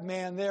 that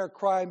man there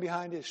crying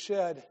behind his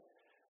shed,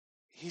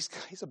 he's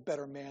a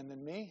better man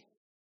than me.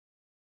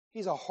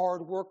 He's a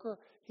hard worker.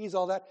 He's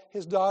all that.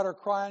 His daughter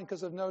crying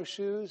because of no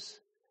shoes.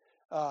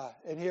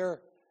 And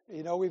here,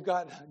 we've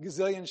got a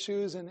gazillion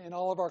shoes in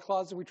all of our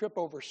closets. We trip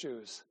over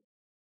shoes.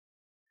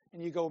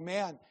 And you go,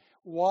 man,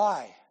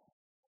 why?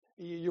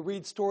 You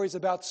read stories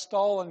about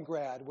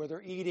Stalingrad where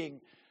they're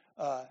eating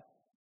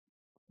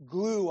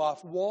glue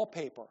off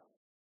wallpaper.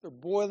 They're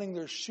boiling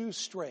their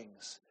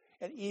shoestrings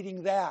and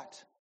eating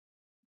that.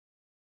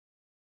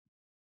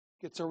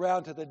 Gets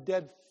around to the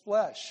dead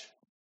flesh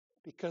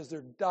because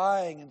they're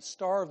dying and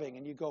starving.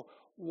 And you go,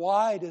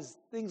 why does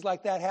things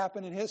like that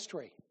happen in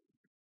history?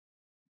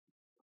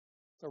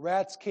 The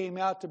rats came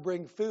out to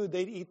bring food.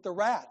 They'd eat the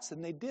rats,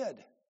 and they did.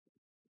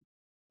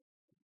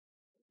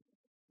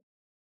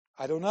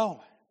 I don't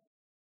know.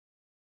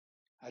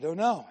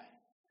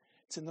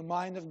 It's in the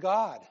mind of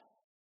God.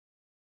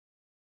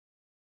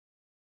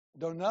 I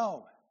don't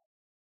know.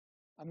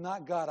 I'm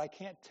not God. I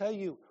can't tell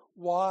you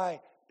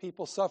why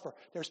people suffer.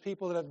 There's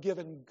people that have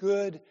given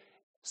good,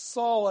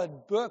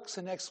 solid books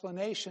and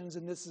explanations,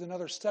 and this is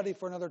another study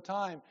for another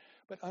time.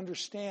 But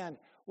understand,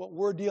 what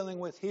we're dealing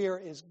with here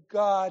is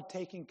God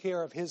taking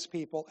care of his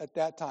people at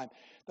that time.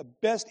 The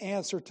best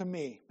answer to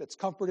me, that's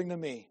comforting to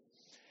me,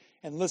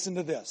 and listen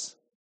to this.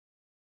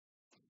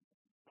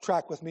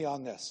 Track with me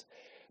on this.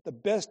 The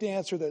best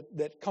answer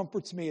that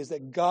comforts me is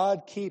that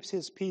God keeps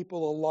his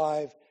people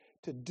alive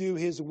to do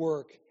his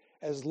work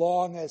as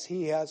long as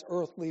he has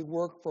earthly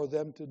work for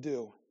them to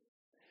do.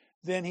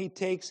 Then he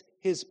takes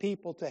his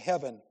people to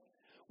heaven,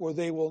 where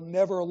they will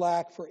never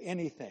lack for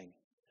anything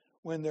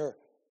when their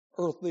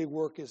earthly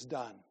work is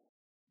done.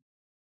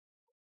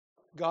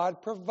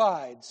 God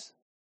provides.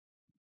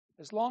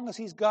 As long as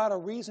he's got a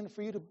reason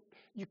for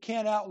you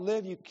can't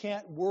outlive, you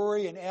can't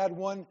worry and add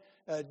one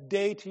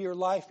day to your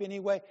life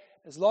anyway.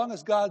 As long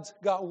as God's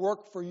got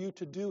work for you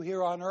to do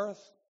here on earth,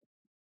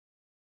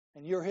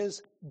 and you're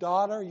his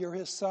daughter, you're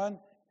his son,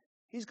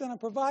 he's going to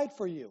provide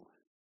for you.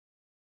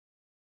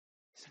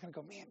 He's going to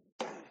go, man,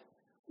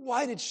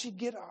 why did she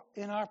get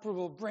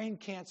inoperable brain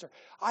cancer?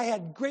 I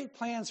had great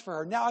plans for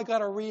her. Now I got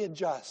to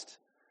readjust.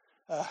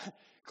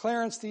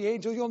 Clarence the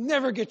angel, you'll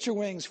never get your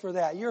wings for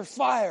that. You're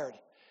fired.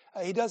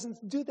 He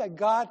doesn't do that.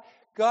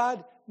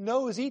 God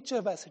knows each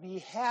of us, and he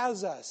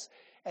has us.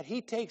 And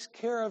he takes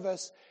care of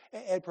us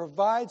and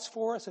provides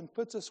for us and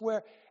puts us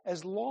where,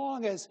 as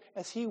long as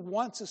he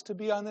wants us to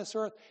be on this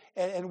earth.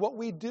 And what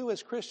we do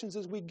as Christians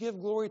is we give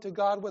glory to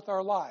God with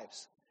our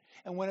lives.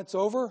 And when it's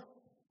over,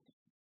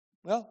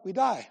 well, we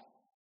die.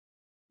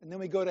 And then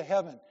we go to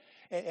heaven.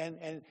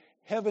 And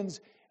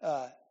heaven's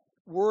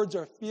words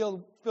are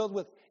filled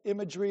with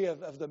imagery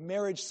of the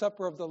marriage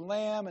supper of the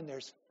Lamb, and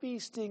there's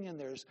feasting, and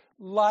there's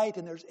light,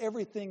 and there's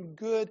everything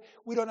good.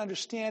 We don't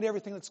understand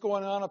everything that's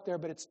going on up there,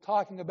 but it's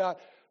talking about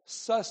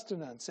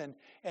sustenance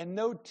and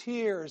no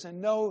tears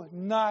and no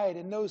night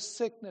and no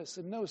sickness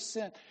and no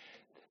sin.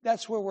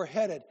 That's where we're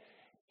headed.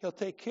 He'll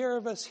take care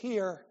of us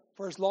here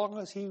for as long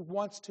as He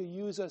wants to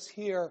use us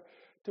here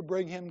to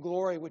bring Him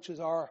glory, which is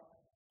our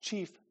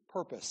chief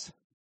purpose.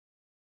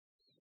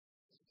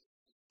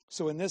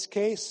 So in this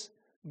case,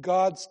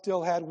 God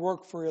still had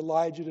work for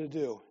Elijah to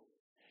do.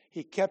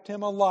 He kept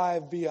him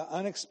alive via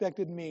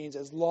unexpected means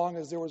as long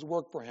as there was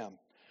work for him.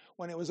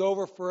 When it was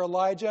over for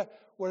Elijah,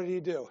 what did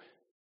he do?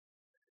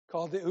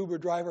 Called the Uber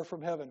driver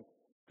from heaven,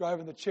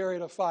 driving the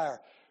chariot of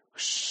fire.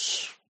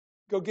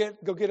 Go get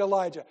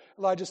Elijah.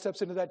 Elijah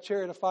steps into that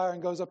chariot of fire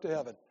and goes up to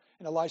heaven.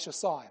 And Elisha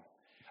saw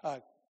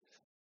him.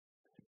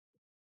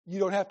 You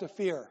don't have to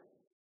fear.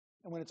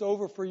 And when it's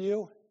over for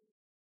you,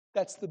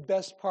 that's the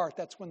best part.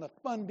 That's when the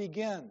fun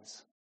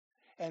begins.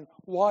 And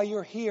while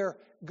you're here,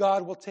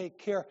 God will take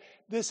care.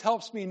 This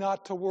helps me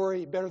not to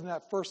worry better than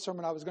that first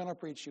sermon I was going to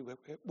preach you.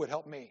 It would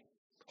help me.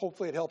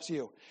 Hopefully it helps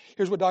you.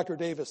 Here's what Dr.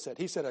 Davis said.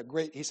 He said it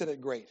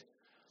great.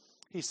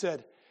 He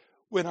said,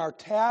 when our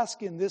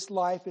task in this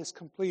life is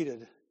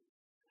completed,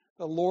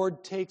 the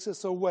Lord takes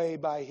us away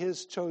by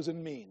His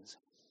chosen means,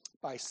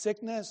 by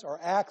sickness or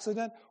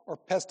accident or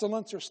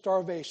pestilence or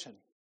starvation.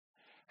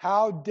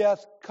 How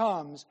death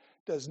comes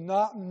does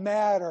not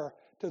matter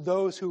to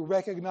those who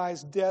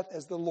recognize death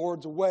as the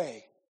Lord's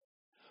way,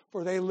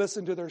 for they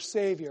listen to their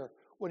Savior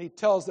when He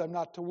tells them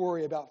not to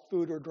worry about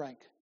food or drink.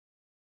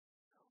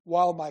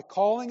 While my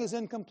calling is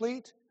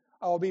incomplete,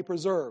 I will be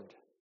preserved.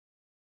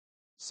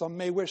 Some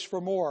may wish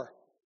for more,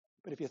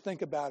 but if you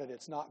think about it,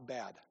 it's not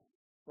bad,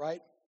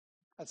 right?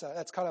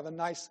 That's kind of a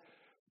nice,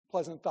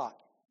 pleasant thought.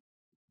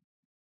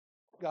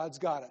 God's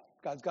got it.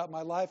 God's got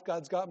my life.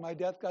 God's got my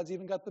death. God's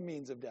even got the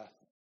means of death.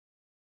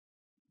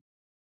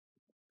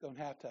 Don't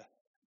have to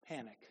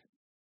panic.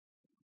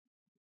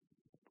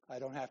 I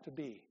don't have to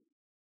be.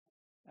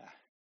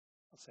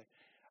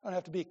 I don't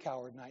have to be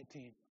coward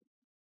 19.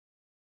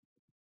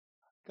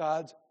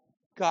 God's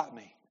got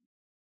me.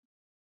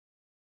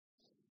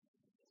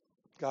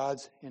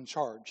 God's in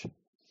charge.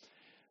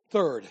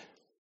 Third,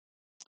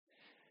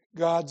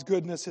 God's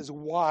goodness is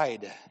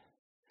wide.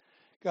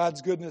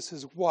 God's goodness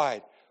is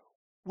wide.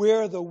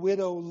 Where the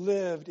widow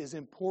lived is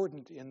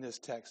important in this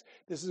text.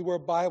 This is where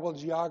Bible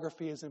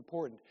geography is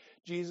important.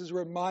 Jesus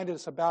reminded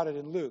us about it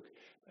in Luke.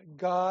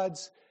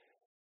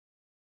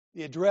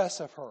 The address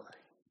of her.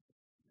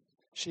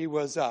 She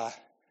was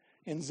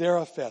in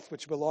Zarephath,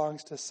 which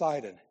belongs to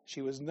Sidon.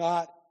 She was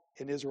not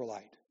an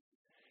Israelite.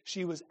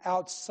 She was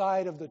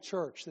outside of the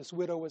church. This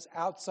widow was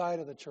outside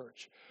of the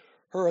church.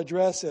 Her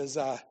address, as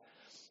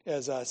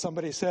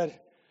somebody said,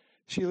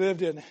 she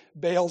lived in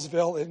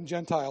Baalsville in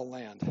Gentile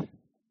land.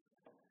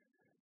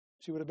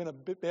 She would have been a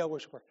Baal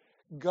worshiper.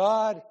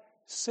 God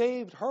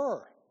saved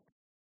her.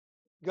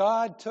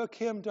 God took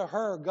him to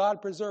her.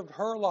 God preserved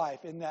her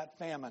life in that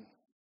famine.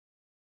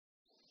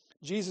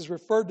 Jesus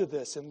referred to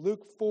this in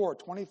Luke 4,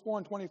 24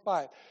 and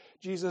 25.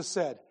 Jesus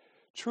said,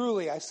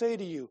 "Truly, I say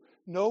to you,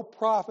 no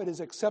prophet is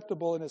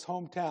acceptable in his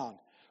hometown.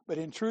 But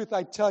in truth,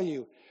 I tell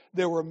you,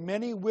 there were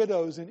many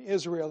widows in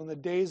Israel in the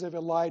days of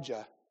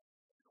Elijah,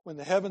 when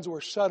the heavens were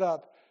shut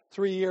up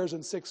 3 years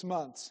and 6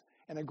 months,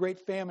 and a great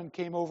famine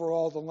came over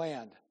all the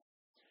land.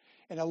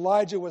 And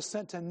Elijah was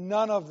sent to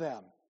none of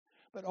them,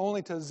 but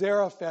only to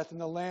Zarephath in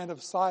the land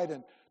of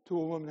Sidon, to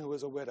a woman who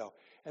was a widow."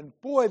 And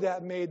boy,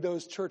 that made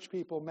those church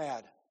people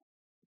mad.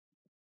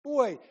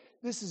 Boy,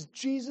 this is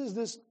Jesus,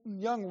 this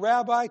young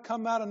rabbi,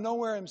 come out of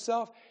nowhere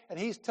himself, and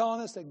he's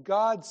telling us that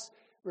God's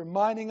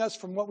reminding us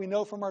from what we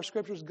know from our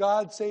scriptures,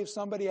 God saves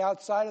somebody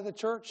outside of the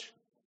church.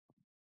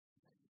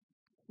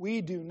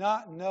 We do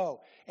not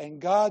know, and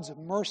God's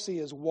mercy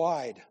is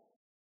wide.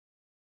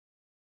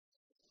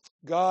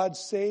 God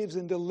saves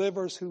and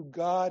delivers who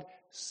God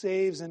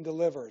saves and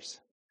delivers.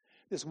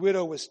 This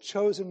widow was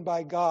chosen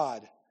by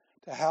God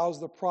to house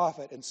the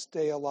prophet and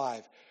stay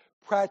alive.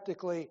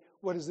 Practically,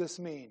 what does this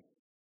mean?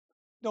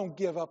 Don't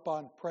give up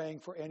on praying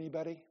for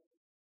anybody.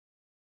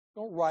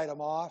 Don't write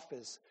them off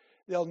as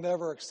they'll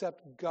never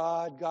accept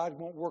God. God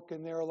won't work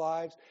in their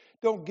lives.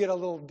 Don't get a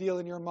little deal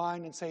in your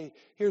mind and say,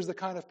 here's the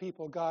kind of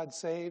people God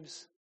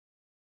saves.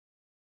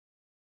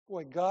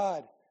 Boy,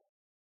 God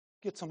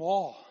gets them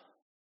all,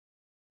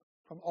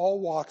 from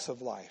all walks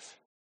of life.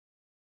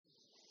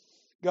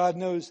 God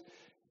knows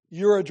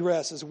your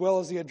address as well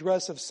as the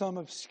address of some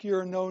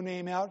obscure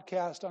no-name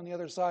outcast on the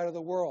other side of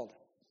the world.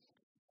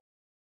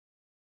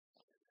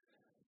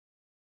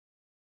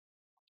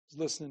 I was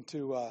listening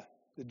to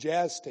the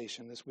jazz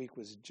station this week.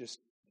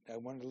 I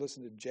wanted to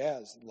listen to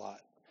jazz a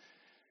lot.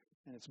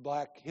 And it's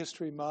Black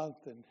History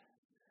Month,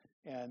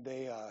 and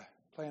they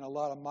playing a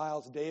lot of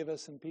Miles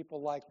Davis and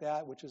people like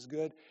that, which is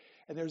good.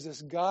 And there's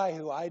this guy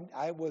who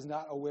I was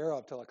not aware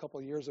of till a couple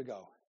of years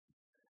ago.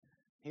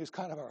 He was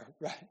kind of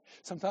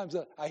sometimes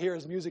I hear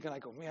his music and I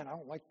go, man, I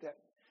don't like that.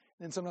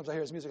 Then sometimes I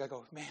hear his music, I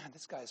go, man,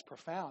 this guy's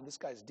profound. This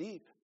guy's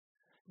deep.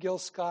 Gil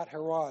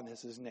Scott-Heron is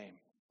his name.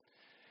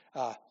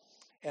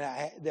 And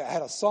I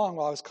had a song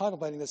while I was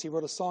contemplating this. He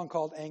wrote a song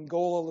called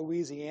Angola,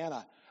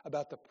 Louisiana,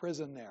 about the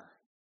prison there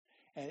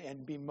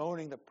and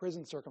bemoaning the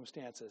prison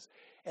circumstances.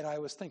 And I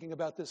was thinking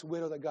about this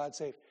widow that God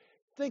saved.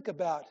 Think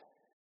about,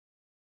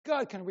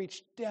 God can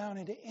reach down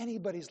into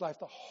anybody's life,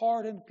 the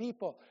hardened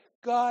people.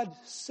 God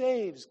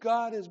saves.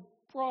 God is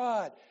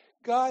broad.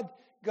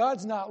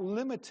 God's not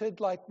limited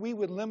like we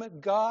would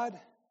limit God,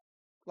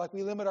 like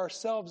we limit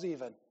ourselves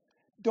even.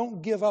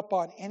 Don't give up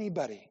on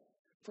anybody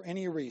for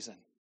any reason.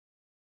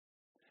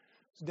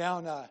 I was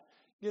down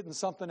getting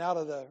something out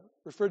of the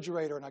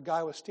refrigerator, and a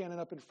guy was standing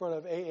up in front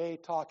of AA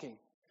talking.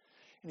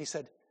 And he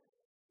said,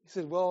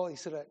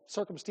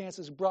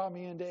 circumstances brought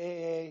me into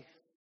AA.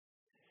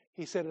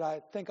 He said,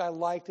 I think I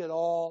liked it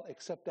all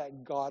except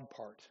that God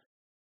part.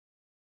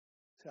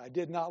 He said, I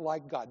did not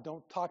like God.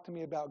 Don't talk to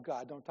me about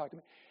God. Don't talk to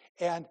me.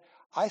 And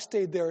I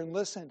stayed there and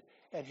listened.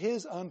 And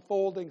his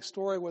unfolding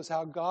story was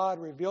how God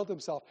revealed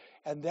himself.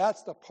 And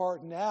that's the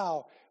part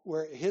now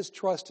where his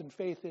trust and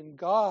faith in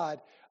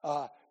God,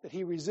 that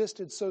he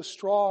resisted so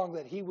strong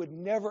that he would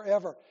never,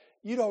 ever,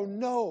 you don't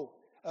know,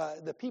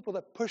 the people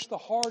that push the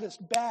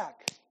hardest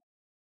back,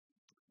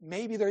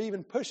 maybe they're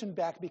even pushing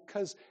back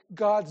because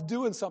God's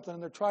doing something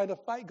and they're trying to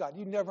fight God.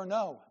 You never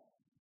know.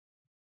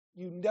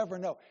 You never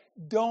know.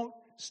 Don't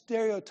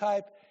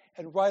stereotype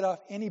and write off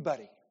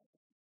anybody.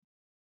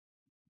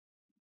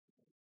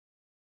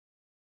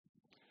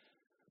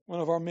 One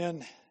of our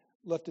men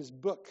left his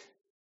book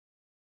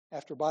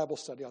after Bible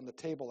study on the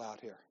table out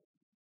here.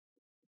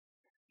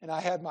 And I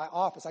had my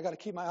office. I got to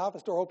keep my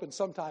office door open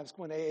sometimes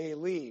when AA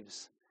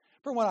leaves.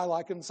 For one, I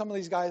like them. Some of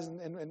these guys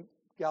and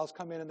gals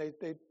come in and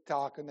they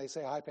talk and they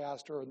say, hi,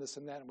 Pastor, and this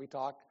and that, and we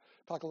talk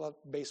a lot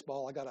of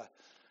baseball. I got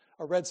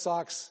a Red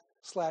Sox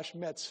 /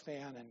 Mets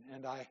fan,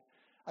 and I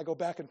go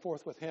back and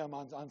forth with him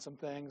on some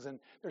things, and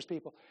there's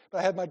people. But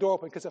I had my door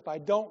open because if I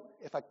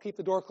keep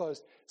the door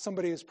closed,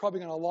 somebody is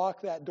probably going to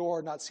lock that door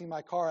and not see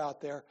my car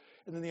out there,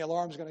 and then the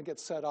alarm's going to get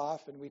set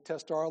off, and we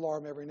test our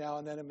alarm every now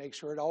and then and make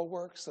sure it all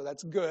works, so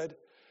that's good,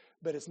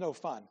 but it's no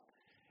fun.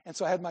 And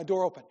so I had my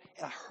door open,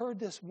 and I heard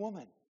this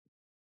woman,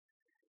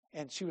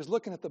 and she was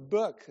looking at the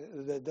book,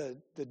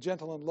 the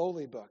Gentle and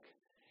Lowly book,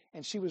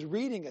 and she was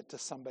reading it to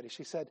somebody.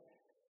 She said,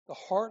 "The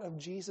heart of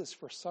Jesus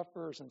for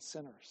sufferers and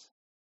sinners.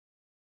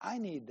 I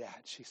need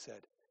that," she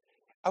said.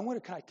 I wonder,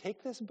 can I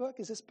take this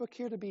book? Is this book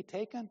here to be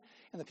taken?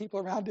 And the people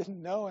around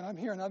didn't know, and I'm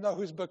here and I know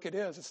whose book it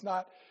is. It's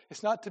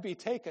not to be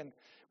taken.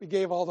 We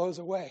gave all those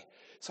away.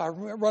 So I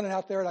remember running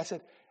out there and I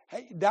said,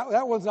 hey,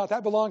 that one's not,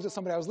 that belongs to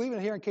somebody. I was leaving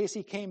it here in case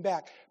he came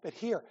back. But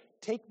here,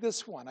 take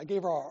this one. I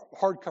gave her a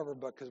hardcover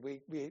book because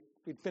we'd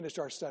finished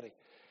our study.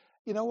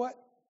 You know what?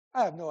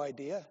 I have no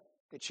idea.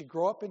 Did she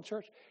grow up in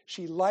church?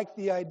 She liked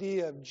the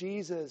idea of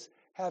Jesus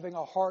having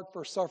a heart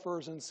for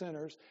sufferers and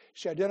sinners.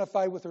 She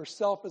identified with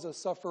herself as a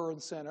sufferer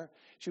and sinner.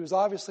 She was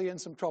obviously in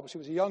some trouble. She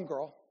was a young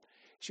girl.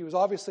 She was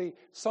obviously,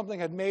 something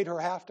had made her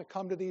have to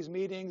come to these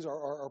meetings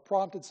or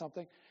prompted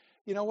something.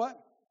 You know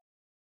what?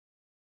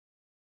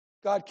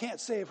 God can't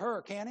save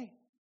her, can he?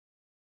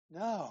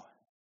 No.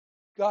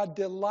 God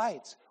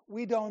delights.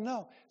 We don't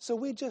know. So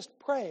we just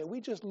pray.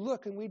 We just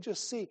look and we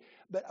just see.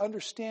 But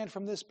understand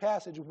from this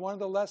passage, one of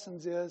the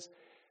lessons is,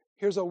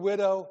 here's a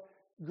widow,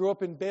 grew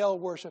up in Baal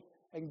worship,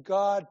 and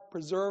God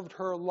preserved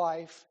her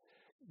life.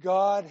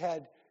 God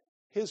had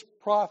his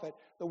prophet.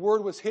 The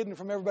word was hidden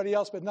from everybody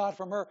else, but not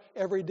from her.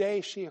 Every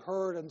day she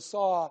heard and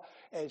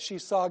she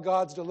saw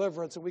God's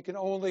deliverance. And we can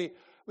only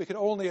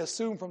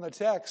assume from the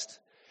text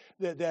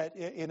that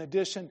in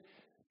addition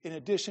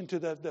to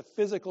the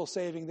physical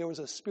saving, there was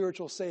a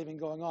spiritual saving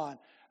going on.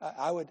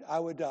 I would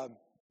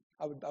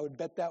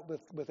bet that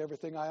with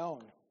everything I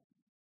own.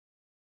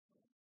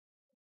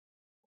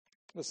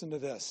 Listen to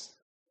this.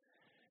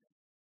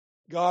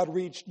 God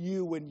reached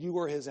you when you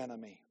were his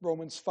enemy.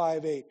 Romans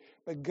 5:8.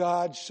 But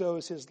God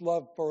shows his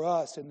love for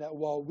us in that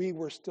while we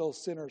were still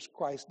sinners,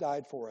 Christ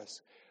died for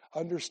us.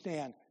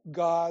 Understand,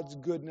 God's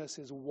goodness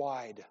is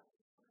wide.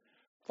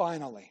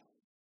 Finally,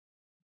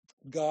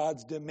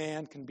 God's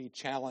demand can be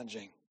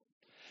challenging.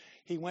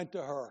 He went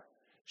to her.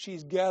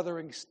 She's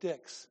gathering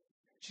sticks.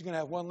 She's going to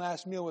have one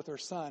last meal with her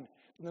son.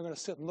 And they're going to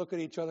sit and look at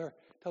each other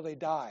till they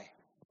die.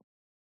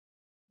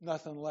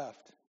 Nothing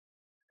left.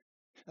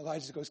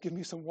 Elijah goes, give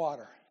me some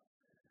water.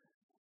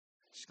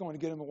 She's going to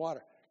get him the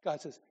water.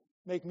 God says,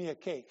 make me a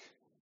cake.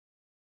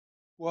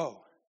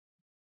 Whoa.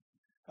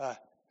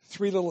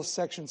 3 little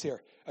sections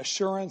here.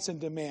 Assurance and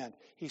demand.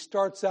 He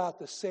starts out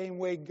the same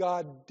way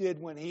God did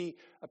when he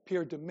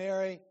appeared to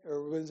Mary,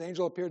 or when his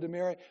angel appeared to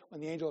Mary, when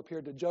the angel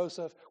appeared to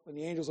Joseph, when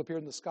the angels appeared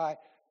in the sky.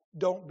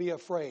 Don't be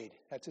afraid.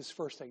 That's his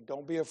first thing.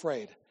 Don't be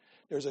afraid.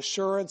 There's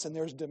assurance and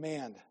there's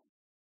demand.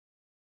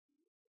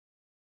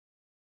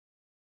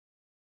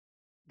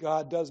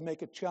 God does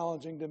make a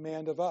challenging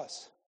demand of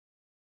us.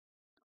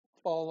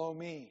 Follow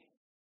me.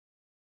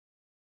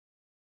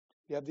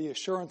 You have the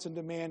assurance and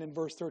demand in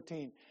verse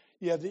 13.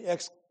 You have the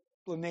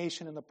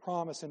explanation and the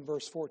promise in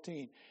verse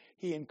 14.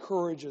 He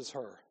encourages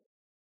her.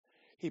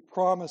 He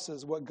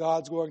promises what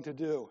God's going to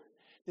do.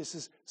 This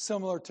is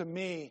similar to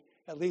me,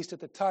 at least at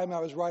the time I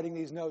was writing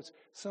these notes,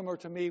 similar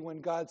to me when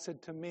God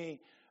said to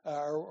me,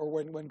 or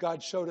when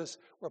God showed us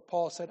where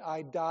Paul said,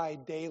 I die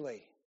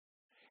daily.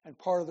 And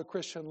part of the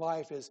Christian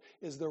life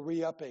is the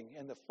re-upping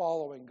and the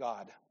following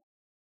God.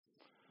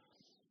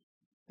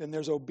 Then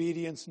there's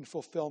obedience and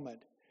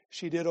fulfillment.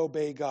 She did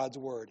obey God's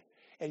word.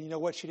 And you know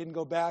what? She didn't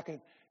go back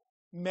and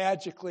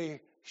magically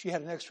she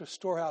had an extra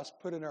storehouse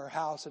put in her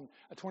house and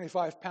a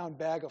 25-pound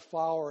bag of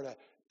flour and a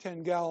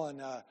 10-gallon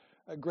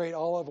a great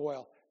olive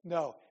oil.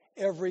 No,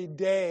 every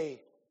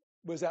day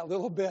was that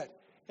little bit.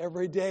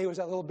 Every day was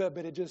that little bit,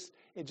 but it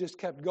just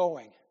kept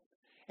going.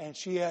 And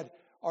she had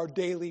our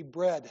daily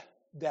bread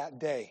that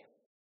day.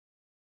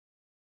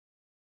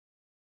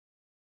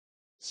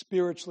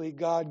 Spiritually,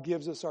 God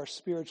gives us our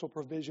spiritual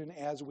provision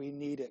as we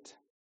need it.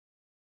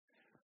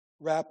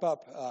 Wrap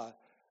up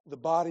the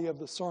body of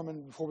the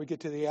sermon before we get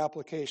to the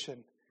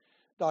application.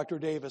 Dr.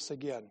 Davis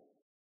again.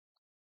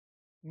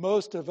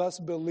 Most of us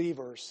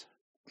believers,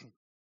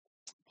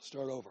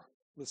 start over,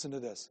 listen to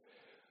this.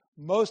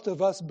 Most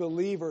of us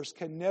believers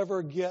can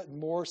never get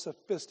more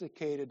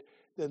sophisticated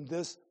than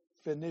this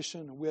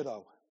Phoenician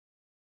widow.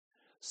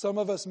 Some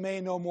of us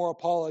may know more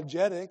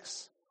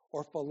apologetics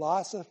or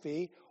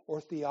philosophy or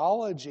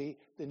theology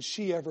than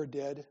she ever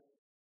did.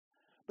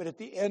 But at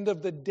the end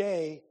of the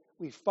day,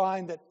 we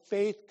find that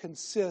faith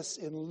consists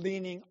in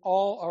leaning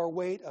all our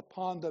weight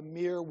upon the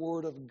mere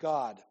Word of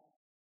God.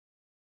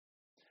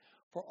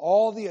 For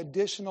all the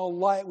additional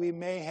light we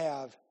may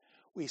have,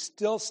 we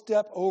still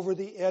step over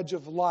the edge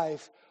of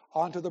life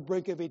onto the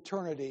brink of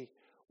eternity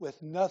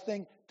with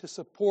nothing to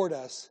support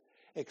us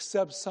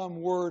except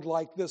some word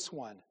like this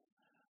one.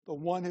 The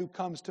one who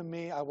comes to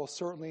me, I will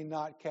certainly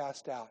not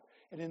cast out.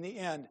 And in the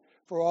end,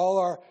 for all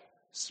our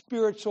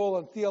spiritual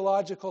and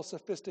theological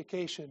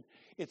sophistication,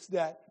 it's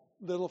that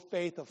little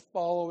faith of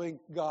following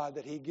God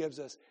that He gives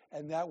us,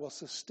 and that will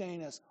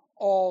sustain us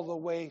all the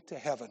way to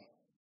heaven.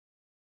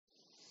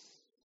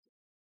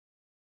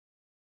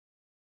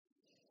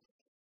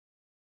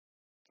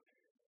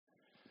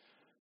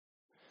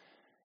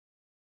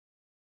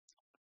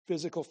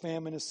 Physical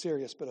famine is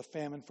serious, but a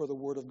famine for the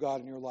Word of God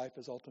in your life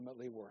is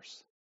ultimately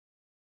worse.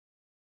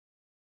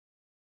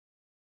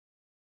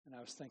 And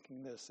I was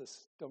thinking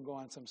this, don't go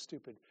on some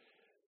stupid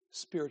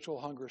spiritual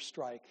hunger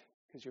strike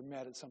because you're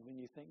mad at something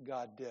you think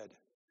God did.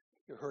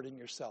 You're hurting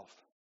yourself.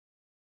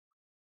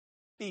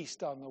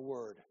 Feast on the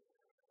Word.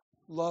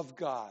 Love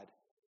God.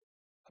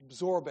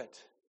 Absorb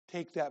it.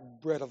 Take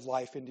that bread of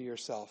life into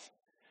yourself.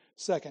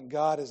 Second,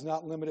 God is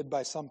not limited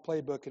by some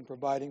playbook in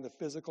providing the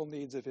physical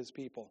needs of His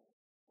people.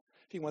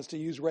 If He wants to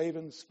use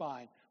ravens,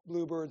 fine.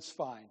 Bluebirds,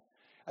 fine.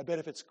 I bet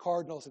if it's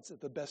cardinals, it's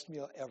the best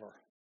meal ever.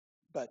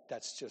 But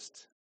that's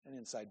just an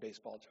inside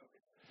baseball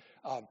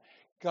joke.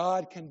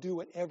 God can do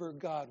whatever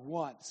God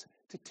wants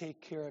to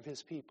take care of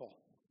His people.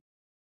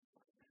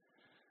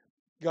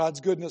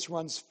 God's goodness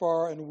runs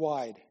far and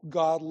wide.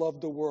 God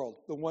loved the world.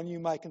 The one you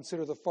might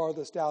consider the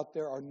farthest out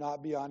there are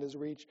not beyond His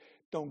reach.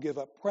 Don't give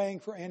up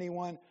praying for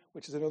anyone,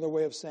 which is another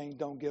way of saying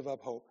don't give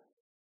up hope.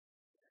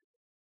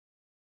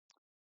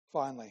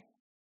 Finally,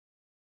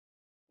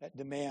 that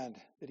demand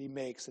that He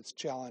makes, it's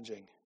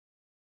challenging.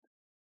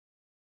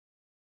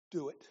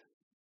 Do it.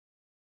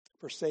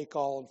 Forsake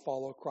all and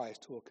follow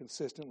Christ, who will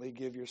consistently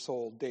give your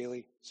soul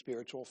daily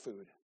spiritual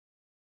food.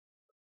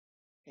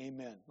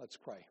 Amen. Let's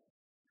pray.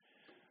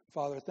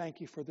 Father, thank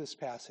you for this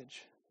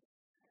passage.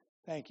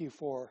 Thank you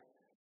for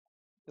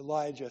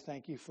Elijah.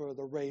 Thank you for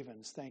the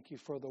ravens. Thank you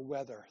for the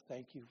weather.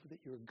 Thank you that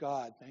you're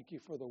God. Thank you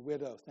for the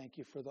widow. Thank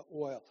you for the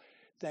oil.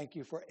 Thank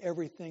you for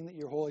everything that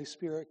your Holy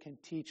Spirit can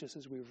teach us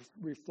as we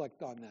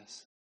reflect on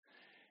this.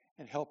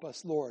 And help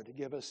us, Lord, to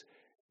give us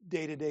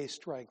day-to-day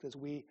strength as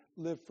we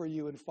live for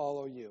you and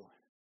follow you.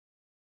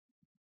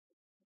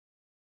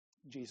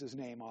 In Jesus'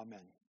 name,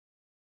 amen.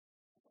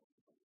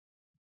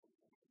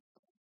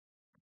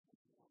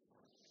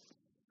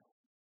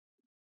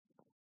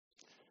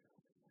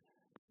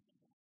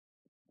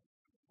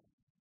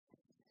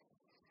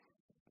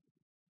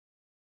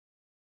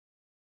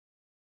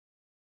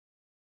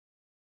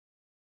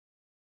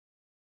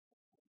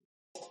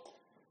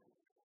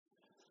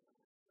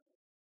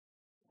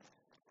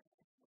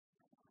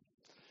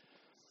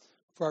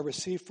 For I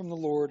received from the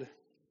Lord